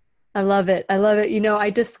power. I love it. I love it. You know, I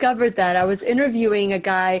discovered that I was interviewing a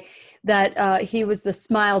guy that he was the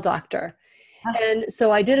smile doctor. And so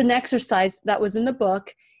I did an exercise that was in the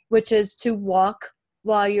book, which is to walk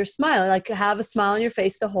while you're smiling, like have a smile on your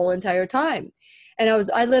face the whole entire time. And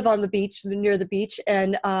I live on the beach, near the beach.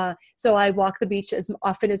 And so I walk the beach as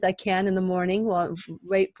often as I can in the morning while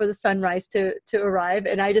wait for the sunrise to arrive.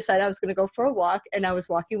 And I decided I was going to go for a walk, and I was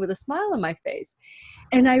walking with a smile on my face.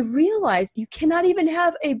 And I realized you cannot even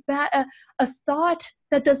have a thought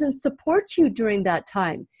that doesn't support you during that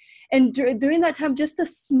time. And during that time, just a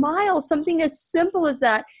smile, something as simple as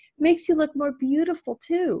that, makes you look more beautiful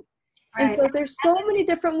too. And Right. so there's so many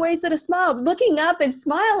different ways that a smile, looking up and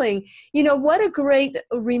smiling, you know, what a great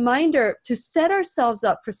reminder to set ourselves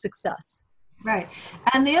up for success. Right.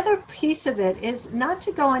 And the other piece of it is not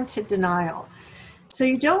to go into denial. So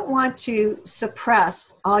you don't want to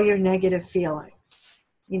suppress all your negative feelings.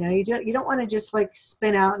 You know, you don't want to just like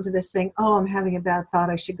spin out into this thing, oh, I'm having a bad thought,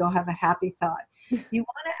 I should go have a happy thought. You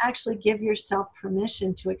want to actually give yourself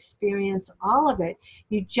permission to experience all of it.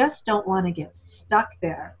 You just don't want to get stuck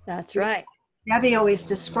there. That's right. Debbie always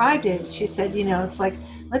described it. She said, you know, it's like,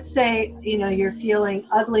 let's say, you know, you're feeling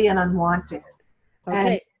ugly and unwanted.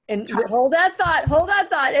 Okay. And hold that thought.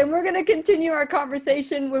 And we're going to continue our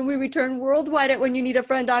conversation when we return worldwide at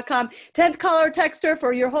whenyouneedafriend.com. 10th caller texter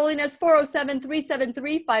for your holiness,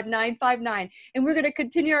 407-373-5959. And we're going to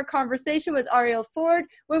continue our conversation with Arielle Ford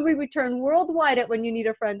when we return worldwide at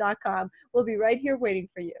whenyouneedafriend.com. We'll be right here waiting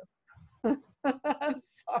for you. I'm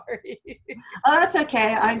sorry. Oh, that's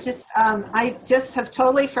okay. I just have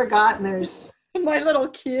totally forgotten there's my little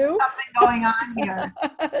cue. Something going on here.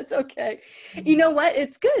 That's okay. You know what?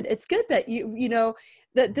 It's good. It's good that you know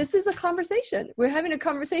that this is a conversation. We're having a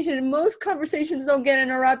conversation, and most conversations don't get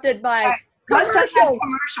interrupted by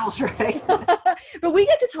commercials, right? But we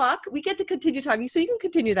get to talk. We get to continue talking. So you can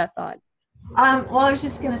continue that thought. Well, I was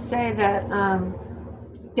just going to say that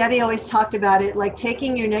Debbie always talked about it, like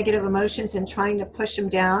taking your negative emotions and trying to push them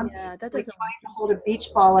down. Yeah, it's like trying to hold a beach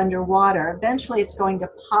ball underwater. Eventually, it's going to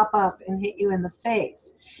pop up and hit you in the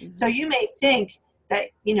face. Mm-hmm. So you may think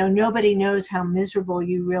that, you know, nobody knows how miserable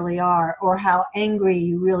you really are or how angry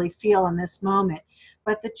you really feel in this moment.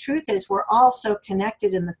 But the truth is, we're all so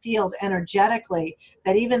connected in the field energetically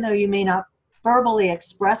that even though you may not verbally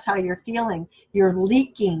express how you're feeling, you're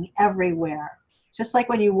leaking everywhere. Just like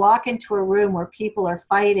when you walk into a room where people are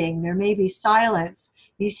fighting, there may be silence,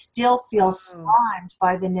 you still feel slimed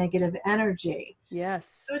by the negative energy.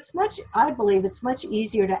 Yes. So I believe it's much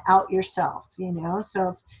easier to out yourself, you know.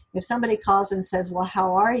 So if somebody calls and says, well,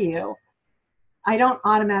 how are you? I don't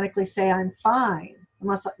automatically say I'm fine,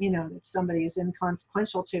 unless, you know, that somebody is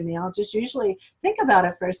inconsequential to me. I'll just usually think about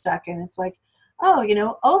it for a second. It's like, oh, you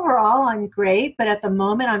know, overall I'm great, but at the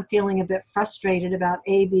moment I'm feeling a bit frustrated about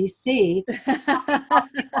A, B, C.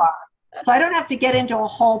 So I don't have to get into a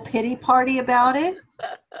whole pity party about it,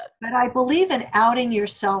 but I believe in outing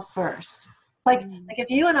yourself first. It's like if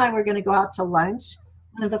you and I were going to go out to lunch,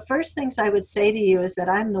 one of the first things I would say to you is that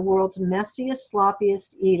I'm the world's messiest,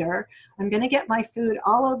 sloppiest eater. I'm going to get my food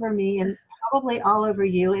all over me and probably all over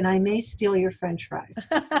you, and I may steal your French fries.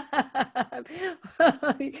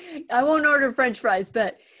 I won't order French fries,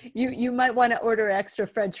 but you might want to order extra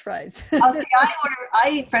French fries. Oh, see, I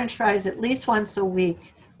eat French fries at least once a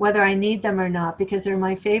week, whether I need them or not, because they're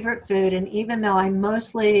my favorite food. And even though I'm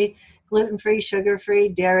mostly gluten-free, sugar-free,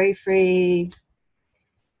 dairy-free,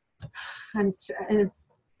 and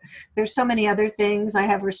there's so many other things I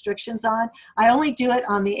have restrictions on, I only do it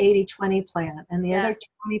on the 80-20 plan. And the other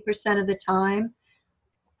 20% of the time,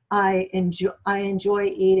 I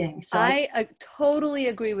enjoy eating. So I totally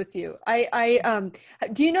agree with you.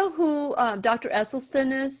 Do you know who Dr.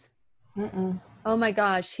 Esselstyn is? Mm-mm. Oh my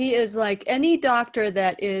gosh, he is like any doctor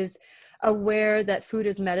that is aware that food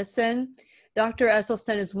is medicine. Dr.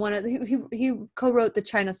 Esselstyn is he co-wrote the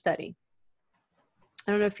China study.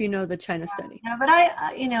 I don't know if you know the China study. Yeah, but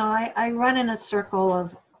I run in a circle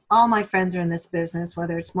of all my friends are in this business,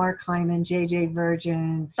 whether it's Mark Hyman, JJ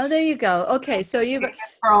Virgin. Oh, there you go. Okay, so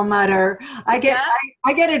Pearl Mutter. I get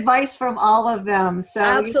advice from all of them. So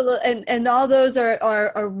absolutely, and all those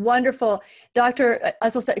are wonderful. Dr.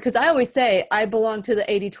 Esselstyn, because I always say I belong to the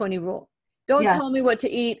 80-20 rule. Don't Yeah. tell me what to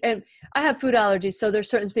eat. And I have food allergies, so there's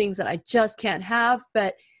certain things that I just can't have.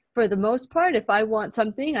 But for the most part, if I want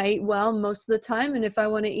something, I eat well most of the time. And if I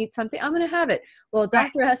want to eat something, I'm going to have it. Well,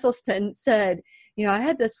 Right. Dr. Hesselstein said, I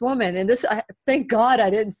had this woman, and thank God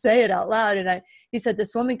I didn't say it out loud. And he said,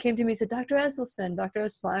 this woman came to me and said, Dr. Hesselstein,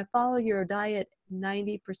 I follow your diet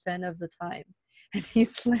 90% of the time. And he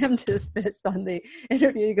slammed his fist on the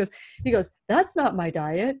interview. He goes, that's not my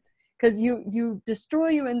diet, because you destroy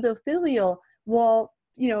your endothelial wall,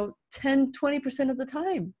 10-20% of the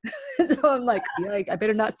time. So I'm like, yeah, I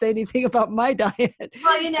better not say anything about my diet.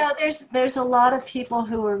 Well, there's a lot of people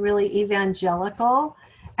who are really evangelical.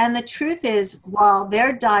 And the truth is, while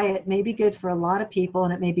their diet may be good for a lot of people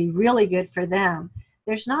and it may be really good for them,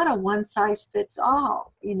 there's not a one size fits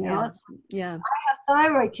all. Yeah. I have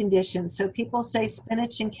thyroid conditions, so people say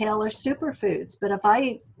spinach and kale are superfoods. But if I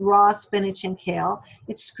eat raw spinach and kale,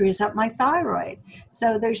 it screws up my thyroid.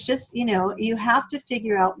 So there's just, you have to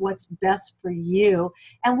figure out what's best for you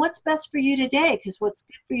and what's best for you today, because what's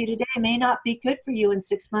good for you today may not be good for you in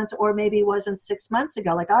 6 months, or maybe wasn't 6 months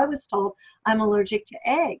ago. Like I was told I'm allergic to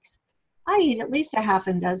eggs. I eat at least a half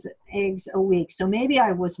a dozen eggs a week. So maybe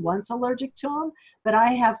I was once allergic to them, but I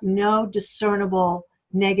have no discernible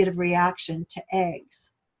negative reaction to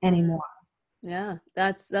eggs anymore. Yeah,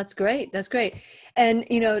 that's great. That's great. And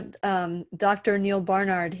Dr. Neil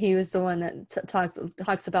Barnard, he was the one that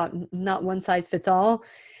talks about not one size fits all.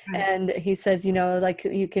 Right. And he says, like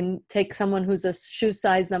you can take someone who's a shoe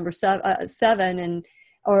size number seven and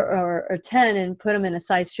or 10 and put them in a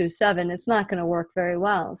size shoe 7. It's not going to work very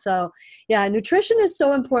well. So yeah, nutrition is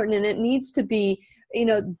so important, and it needs to be,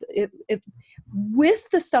 if with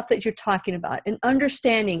the stuff that you're talking about and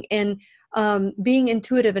understanding and being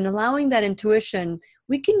intuitive and allowing that intuition,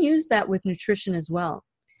 we can use that with nutrition as well.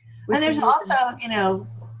 And there's also,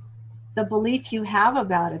 the belief you have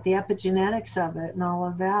about it, the epigenetics of it and all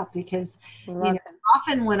of that, because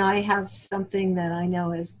often when I have something that I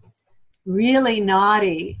know is really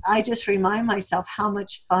naughty, I just remind myself how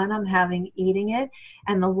much fun I'm having eating it,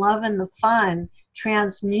 and the love and the fun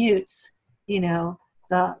transmutes, the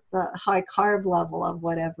high carb level of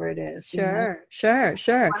whatever it is. Sure.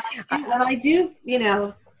 When I do,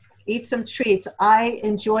 eat some treats, I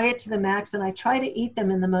enjoy it to the max, and I try to eat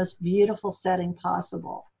them in the most beautiful setting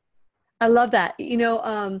possible. I love that.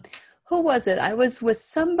 Who was it? I was with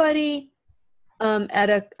somebody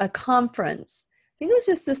at a conference. I think it was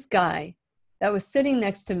just this guy that was sitting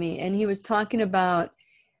next to me, and he was talking about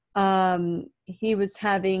he was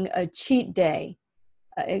having a cheat day.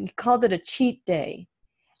 He called it a cheat day.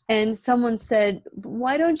 And someone said,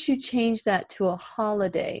 why don't you change that to a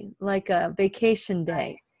holiday, like a vacation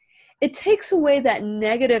day? It takes away that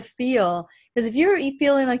negative feel, because if you're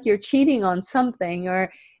feeling like you're cheating on something,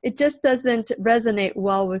 or it just doesn't resonate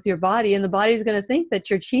well with your body, and the body's going to think that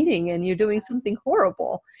you're cheating and you're doing something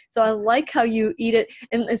horrible. So I like how you eat it.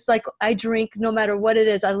 And it's like I drink, no matter what it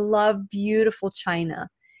is. I love beautiful china.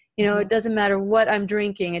 It doesn't matter what I'm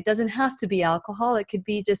drinking. It doesn't have to be alcohol. It could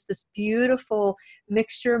be just this beautiful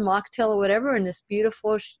mixture, mocktail or whatever, in this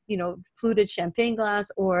beautiful, fluted champagne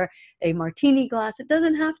glass or a martini glass. It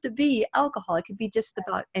doesn't have to be alcohol. It could be just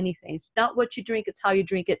about anything. It's not what you drink. It's how you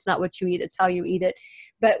drink it. It's not what you eat. It's how you eat it.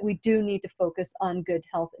 But we do need to focus on good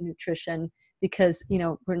health and nutrition, because,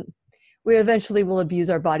 we eventually will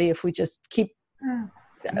abuse our body if we just keep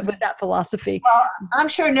with that philosophy. Well, I'm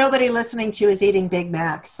sure nobody listening to you is eating Big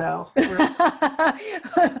Macs, so.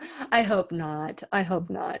 I hope not.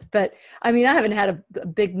 But I mean, I haven't had a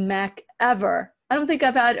Big Mac ever. I don't think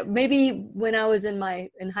I've had, maybe when I was in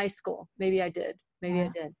high school. Maybe I did.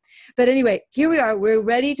 But anyway, here we are. We're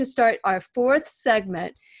ready to start our 4th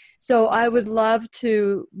segment. So I would love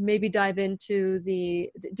to maybe dive into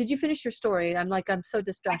did you finish your story? I'm so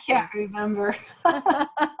distracted. I can't remember.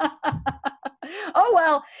 Oh,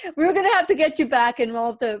 well, we're going to have to get you back, and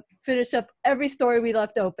we'll have to finish up every story we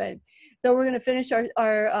left open. So we're going to finish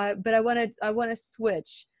our but I want to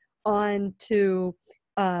switch on to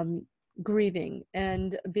grieving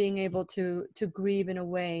and being able to grieve in a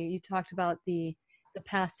way. You talked about the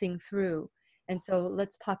passing through. And so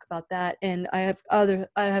let's talk about that. And I have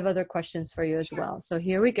other questions for you as well. So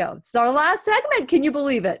here we go. It's our last segment. Can you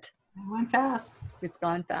believe it? It went fast. It's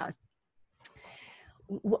gone fast.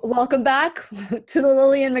 Welcome back to the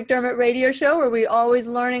Lillian McDermott radio show, where we always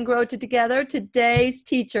learn and grow together. Today's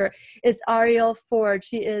teacher is Arielle Ford.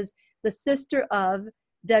 She is the sister of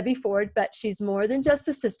Debbie Ford, but she's more than just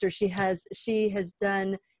a sister. She has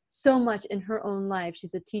done so much in her own life.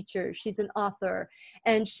 She's a teacher, she's an author,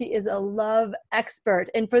 and she is a love expert.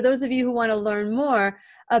 And for those of you who want to learn more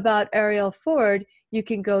about Arielle Ford, you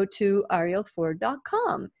can go to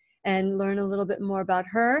arielleford.com. and learn a little bit more about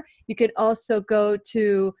her. You can also go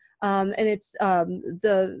to and it's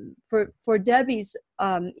for Debbie's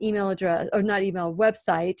email address, or not email,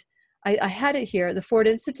 website. I had it here. The Ford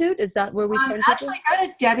Institute, is that where we send people? Actually, go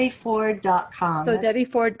to debbieford.com. So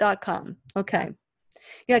debbieford.com. Okay.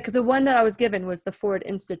 Yeah, because the one that I was given was the Ford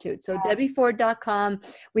Institute. So debbieford.com.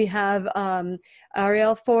 We have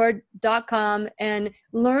arielleford.com, and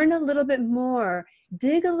learn a little bit more.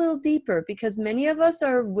 Dig a little deeper, because many of us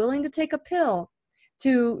are willing to take a pill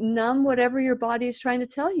to numb whatever your body is trying to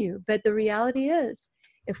tell you. But the reality is,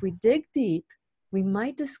 if we dig deep, we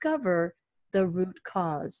might discover the root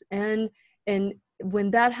cause. And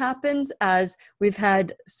when that happens, as we've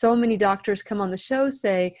had so many doctors come on the show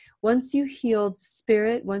say, once you healed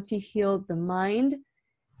spirit, once you healed the mind,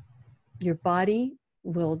 your body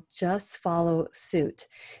will just follow suit.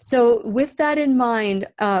 So with that in mind,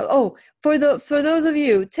 for those of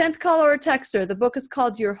you, 10th caller or texter, the book is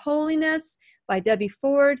called Your Holiness by Debbie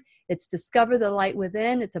Ford. It's Discover the Light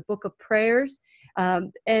Within. It's a book of prayers.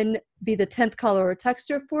 And be the 10th caller or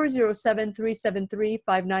texter,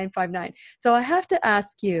 407-373-5959. So I have to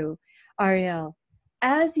ask you, Arielle,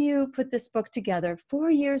 as you put this book together 4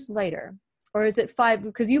 years later, or is it 5?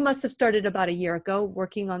 Because you must have started about a year ago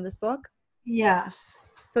working on this book. Yes.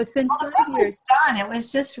 So it's been 5 the book years. was done. It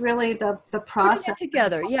was just really the process putting it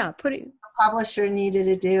together. the publisher needed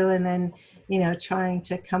to do, and then trying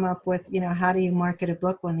to come up with how do you market a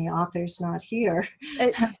book when the author's not here.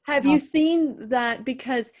 Have you seen that?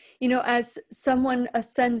 Because as someone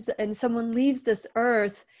ascends and someone leaves this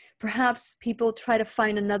earth, perhaps people try to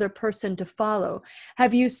find another person to follow.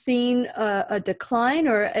 Have you seen a decline,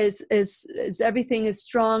 or is everything as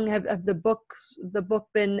strong? Have the book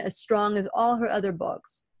been as strong as all her other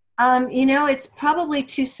books? It's probably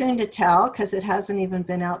too soon to tell, because it hasn't even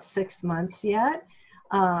been out 6 months yet.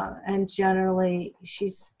 And generally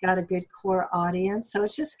she's got a good core audience. So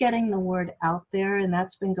it's just getting the word out there, and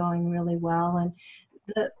that's been going really well. And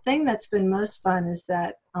the thing that's been most fun is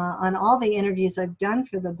that on all the interviews I've done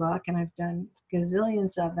for the book, and I've done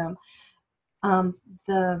gazillions of them,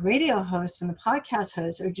 the radio hosts and the podcast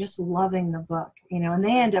hosts are just loving the book, and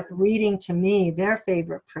they end up reading to me their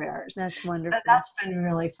favorite prayers. That's wonderful. That's been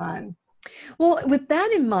really fun. Well, with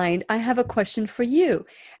that in mind, I have a question for you.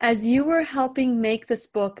 As you were helping make this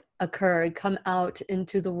book occur and come out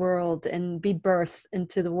into the world and be birthed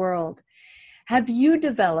into the world, have you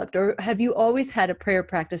developed, or have you always had a prayer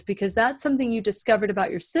practice? Because that's something you discovered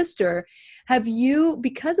about your sister. Have you,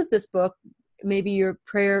 because of this book, maybe your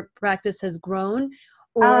prayer practice has grown?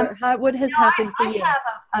 Or what has happened for you? I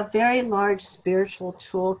have a very large spiritual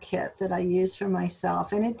toolkit that I use for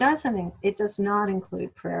myself, and it does not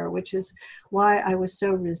include prayer, which is why I was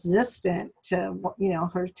so resistant to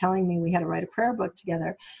her telling me we had to write a prayer book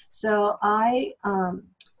together. So I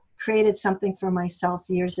created something for myself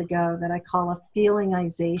years ago that I call a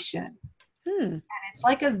feelingization. And it's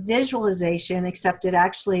like a visualization, except it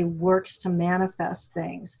actually works to manifest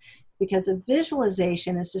things. Because a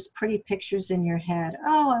visualization is just pretty pictures in your head.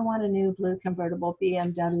 Oh, I want a new blue convertible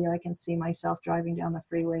BMW. I can see myself driving down the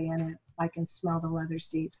freeway in it. I can smell the leather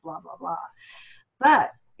seats, blah, blah, blah.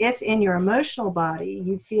 But if in your emotional body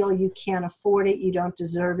you feel you can't afford it, you don't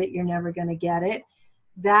deserve it, you're never going to get it,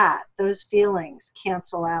 those feelings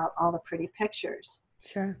cancel out all the pretty pictures.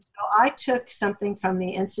 Sure. So I took something from the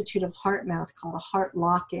Institute of Heart Math called a heart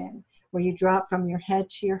lock-in, where you drop from your head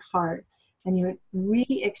to your heart, and you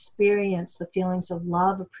re-experience the feelings of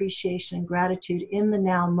love, appreciation, and gratitude in the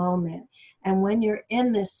now moment. And when you're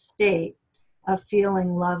in this state of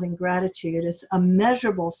feeling love and gratitude, it's a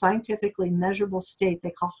measurable, scientifically measurable state they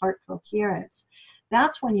call heart coherence.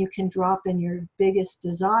 That's when you can drop in your biggest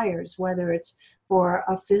desires, whether it's for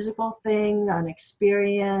a physical thing, an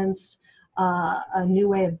experience, a new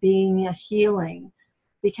way of being, a healing,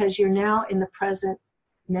 because you're now in the present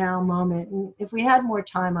now moment. And if we had more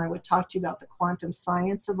time, I would talk to you about the quantum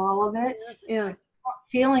science of all of it. Yeah.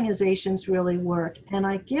 Feelingizations really work, and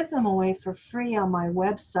I give them away for free on my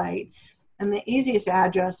website. And the easiest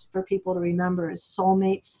address for people to remember is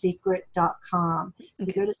soulmatesecret.com. If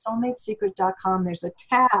you go to soulmatesecret.com, there's a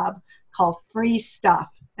tab called free stuff.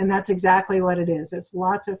 And that's exactly what it is. It's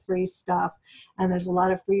lots of free stuff. And there's a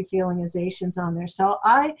lot of free feelingizations on there. So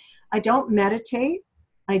I don't meditate.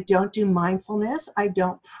 I don't do mindfulness. I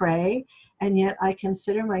don't pray. And yet I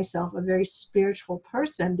consider myself a very spiritual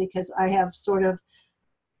person, because I have sort of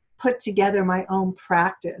put together my own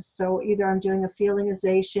practice. So either I'm doing a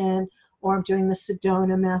feelingization, or I'm doing the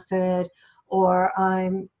Sedona method, or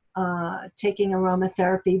I'm taking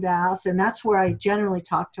aromatherapy baths. And that's where I generally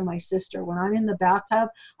talk to my sister. When I'm in the bathtub,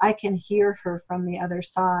 I can hear her from the other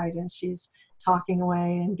side, and she's talking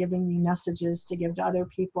away and giving me messages to give to other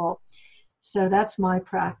people. So that's my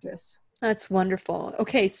practice. That's wonderful.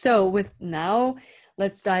 Okay, so with now,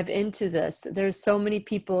 let's dive into this. There's so many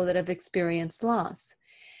people that have experienced loss,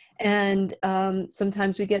 and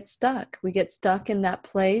sometimes we get stuck. We get stuck in that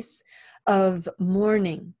place of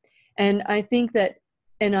mourning, and I think that,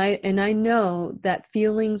 and I know that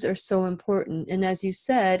feelings are so important. And as you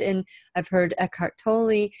said, and I've heard Eckhart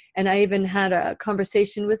Tolle, and I even had a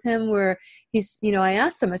conversation with him where he's, I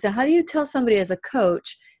asked him, I said, how do you tell somebody as a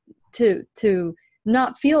coach to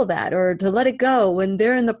not feel that, or to let it go when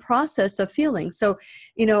they're in the process of feeling? So,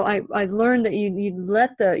 I learned that you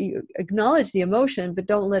acknowledge the emotion, but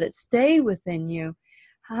don't let it stay within you.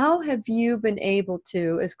 How have you been able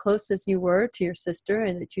to, as close as you were to your sister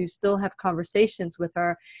and that you still have conversations with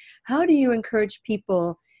her, how do you encourage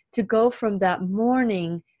people to go from that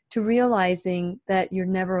mourning to realizing that you're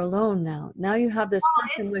never alone now? Now you have this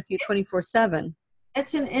person with you 24/7.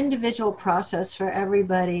 It's an individual process for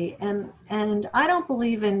everybody, and I don't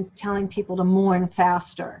believe in telling people to mourn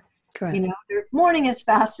faster. Correct. They're mourning as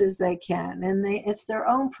fast as they can, and it's their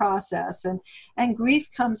own process, and grief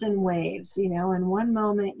comes in waves. In one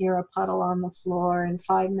moment you're a puddle on the floor, and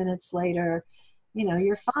 5 minutes later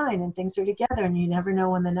you're fine and things are together, and you never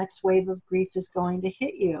know when the next wave of grief is going to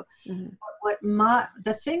hit you. Mm-hmm.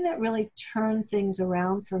 The thing that really turned things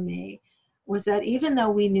around for me was that even though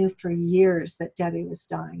we knew for years that Debbie was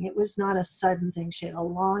dying, it was not a sudden thing. She had a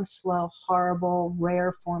long, slow, horrible,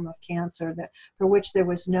 rare form of cancer for which there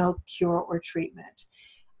was no cure or treatment.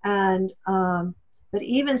 And but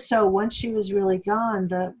even so, once she was really gone,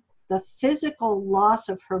 the physical loss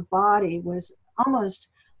of her body was almost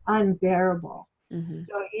unbearable. Mm-hmm.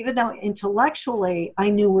 So even though intellectually I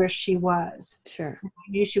knew where she was, Sure. I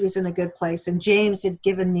knew she was in a good place, and James had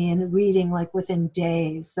given me a reading like within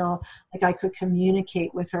days, so like I could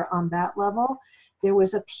communicate with her on that level. There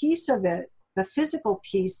was a piece of it, the physical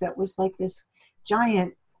piece, that was like this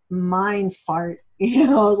giant mind fart,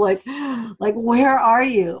 like where are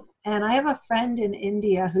you? And I have a friend in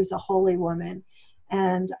India who's a holy woman,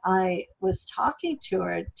 and I was talking to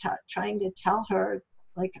her, trying to tell her,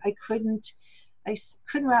 like, I couldn't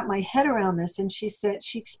wrap my head around this. And she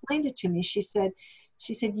explained it to me. She said,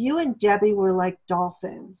 you and Debbie were like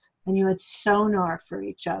dolphins, and you had sonar for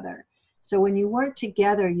each other. So when you weren't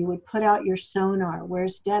together, you would put out your sonar.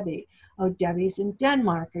 Where's Debbie? Oh, Debbie's in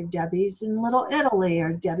Denmark, or Debbie's in Little Italy,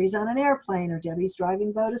 or Debbie's on an airplane, or Debbie's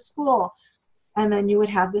driving Bo to school. And then you would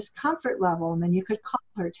have this comfort level, and then you could call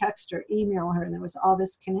her, text her, email her, and there was all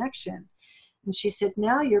this connection. And she said,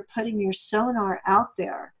 now you're putting your sonar out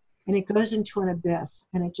there, and it goes into an abyss,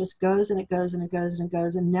 and it just goes and it goes and it goes and it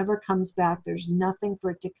goes and never comes back. There's nothing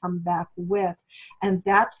for it to come back with. And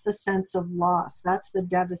that's the sense of loss. That's the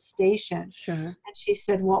devastation. Sure. And she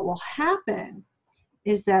said, what will happen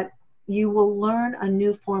is that you will learn a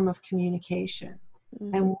new form of communication.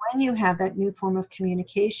 Mm-hmm. And when you have that new form of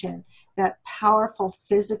communication, that powerful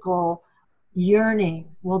physical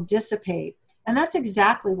yearning will dissipate. And that's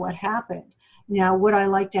exactly what happened. Now, would I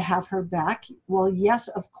like to have her back? Well, yes,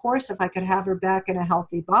 of course, if I could have her back in a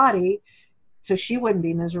healthy body so she wouldn't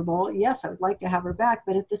be miserable, yes, I would like to have her back.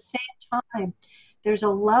 But at the same time, there's a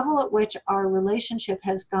level at which our relationship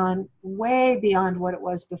has gone way beyond what it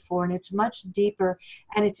was before, and it's much deeper,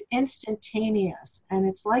 and it's instantaneous, and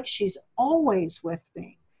it's like she's always with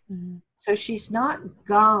me. Mm-hmm. So she's not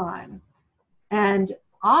gone, and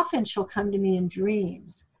often she'll come to me in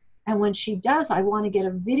dreams. And when she does, I want to get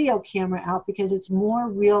a video camera out because it's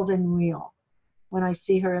more real than real when I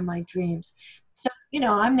see her in my dreams. So,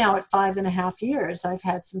 I'm now at 5.5 years. I've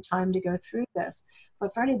had some time to go through this.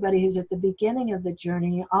 But for anybody who's at the beginning of the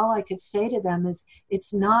journey, all I could say to them is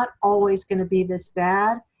it's not always going to be this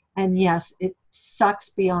bad. And yes, it sucks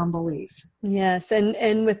beyond belief. Yes.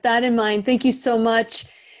 And with that in mind, thank you so much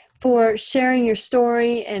for sharing your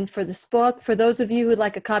story and for this book. For those of you who'd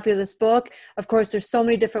like a copy of this book, of course, there's so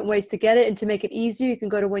many different ways to get it. And to make it easier, you can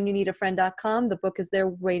go to whenyounneedafriend.com. The book is there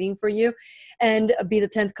waiting for you. And be the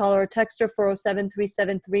 10th caller or texter,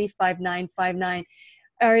 407-373-5959.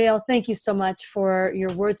 Arielle, thank you so much for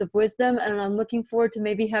your words of wisdom, and I'm looking forward to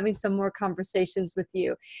maybe having some more conversations with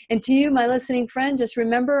you. And to you, my listening friend, just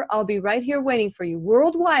remember, I'll be right here waiting for you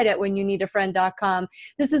worldwide at whenyounneedafriend.com.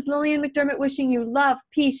 This is Lillian McDermott wishing you love,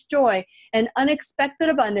 peace, joy, and unexpected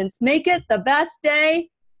abundance. Make it the best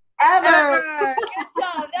day ever. Good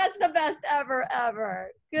job. That's the best ever.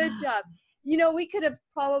 Good job. We could have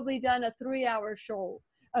probably done a 3-hour show.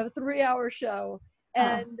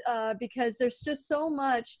 And because there's just so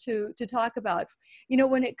much to talk about.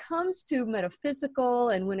 When it comes to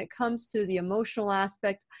metaphysical and when it comes to the emotional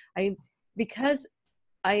aspect, because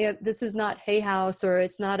this is not Hay House, or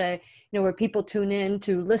it's not where people tune in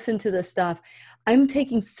to listen to this stuff. I'm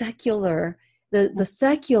taking the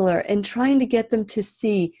secular, and trying to get them to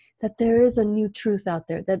see that there is a new truth out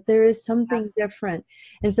there, that there is something different.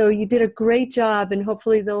 And so you did a great job, and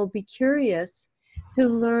hopefully they'll be curious to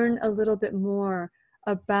learn a little bit more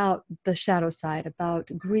about the shadow side, about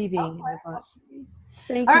grieving. Okay. And about,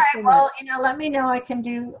 thank All you right. so much. Well, let me know. I can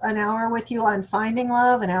do an hour with you on finding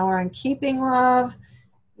love, an hour on keeping love.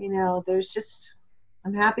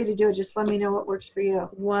 I'm happy to do it. Just let me know what works for you.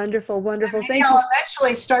 Wonderful, wonderful. And maybe Thank you. I'll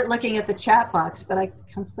eventually start looking at the chat box, but I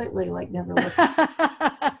completely never look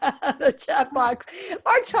at The chat box.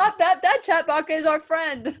 That chat box is our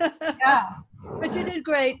friend. Yeah. But you did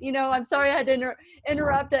great. I'm sorry I had to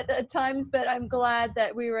interrupt at times, but I'm glad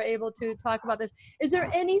that we were able to talk about this. Is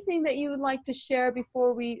there anything that you would like to share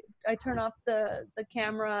before I turn off the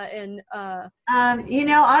camera? And I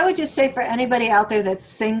would just say, for anybody out there that's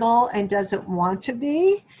single and doesn't want to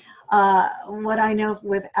be, what I know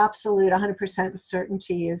with absolute 100%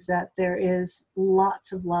 certainty is that there is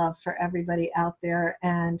lots of love for everybody out there.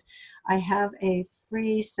 And I have a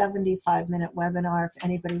free 75-minute webinar if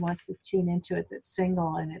anybody wants to tune into it that's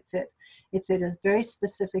single, and it's at a very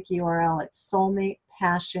specific URL. It's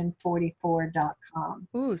soulmatepassion44.com.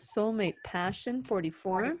 Ooh, Soulmate Passion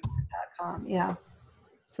 44. Yeah.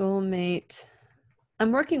 Soulmate.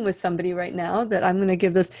 I'm working with somebody right now that I'm going to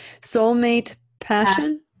give this Soulmate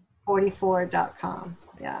Passion 44.com.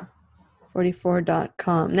 Yeah.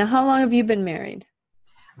 44.com. Now, how long have you been married?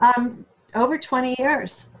 Over 20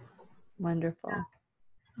 years. Wonderful. Yeah.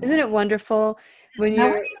 Isn't it wonderful when Now,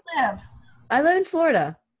 where do you live? I live in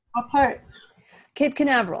Florida. What part? Cape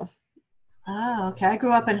Canaveral. Oh, okay. I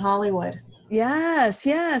grew up in Hollywood. Yes.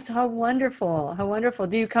 How wonderful. How wonderful.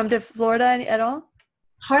 Do you come to Florida at all?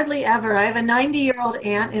 Hardly ever. I have a 90-year-old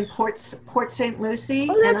aunt in Port St. Lucie.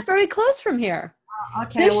 Oh, that's very close from here.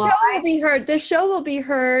 Okay. This show will be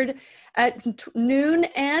heard at noon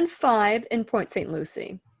and 5 in Port St.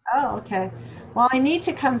 Lucie. Oh, okay. Well, I need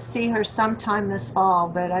to come see her sometime this fall,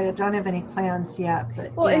 but I don't have any plans yet.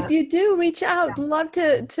 But well, yeah. If you do reach out, love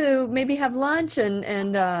to maybe have lunch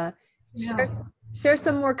and share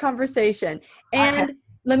some more conversation. And Okay.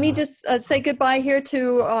 let me just say goodbye here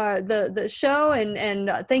to the show,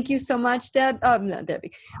 and thank you so much, not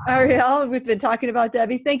Debbie, Arielle. We've been talking about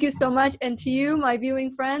Debbie. Thank you so much, and to you, my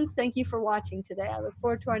viewing friends, thank you for watching today. I look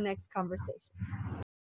forward to our next conversation.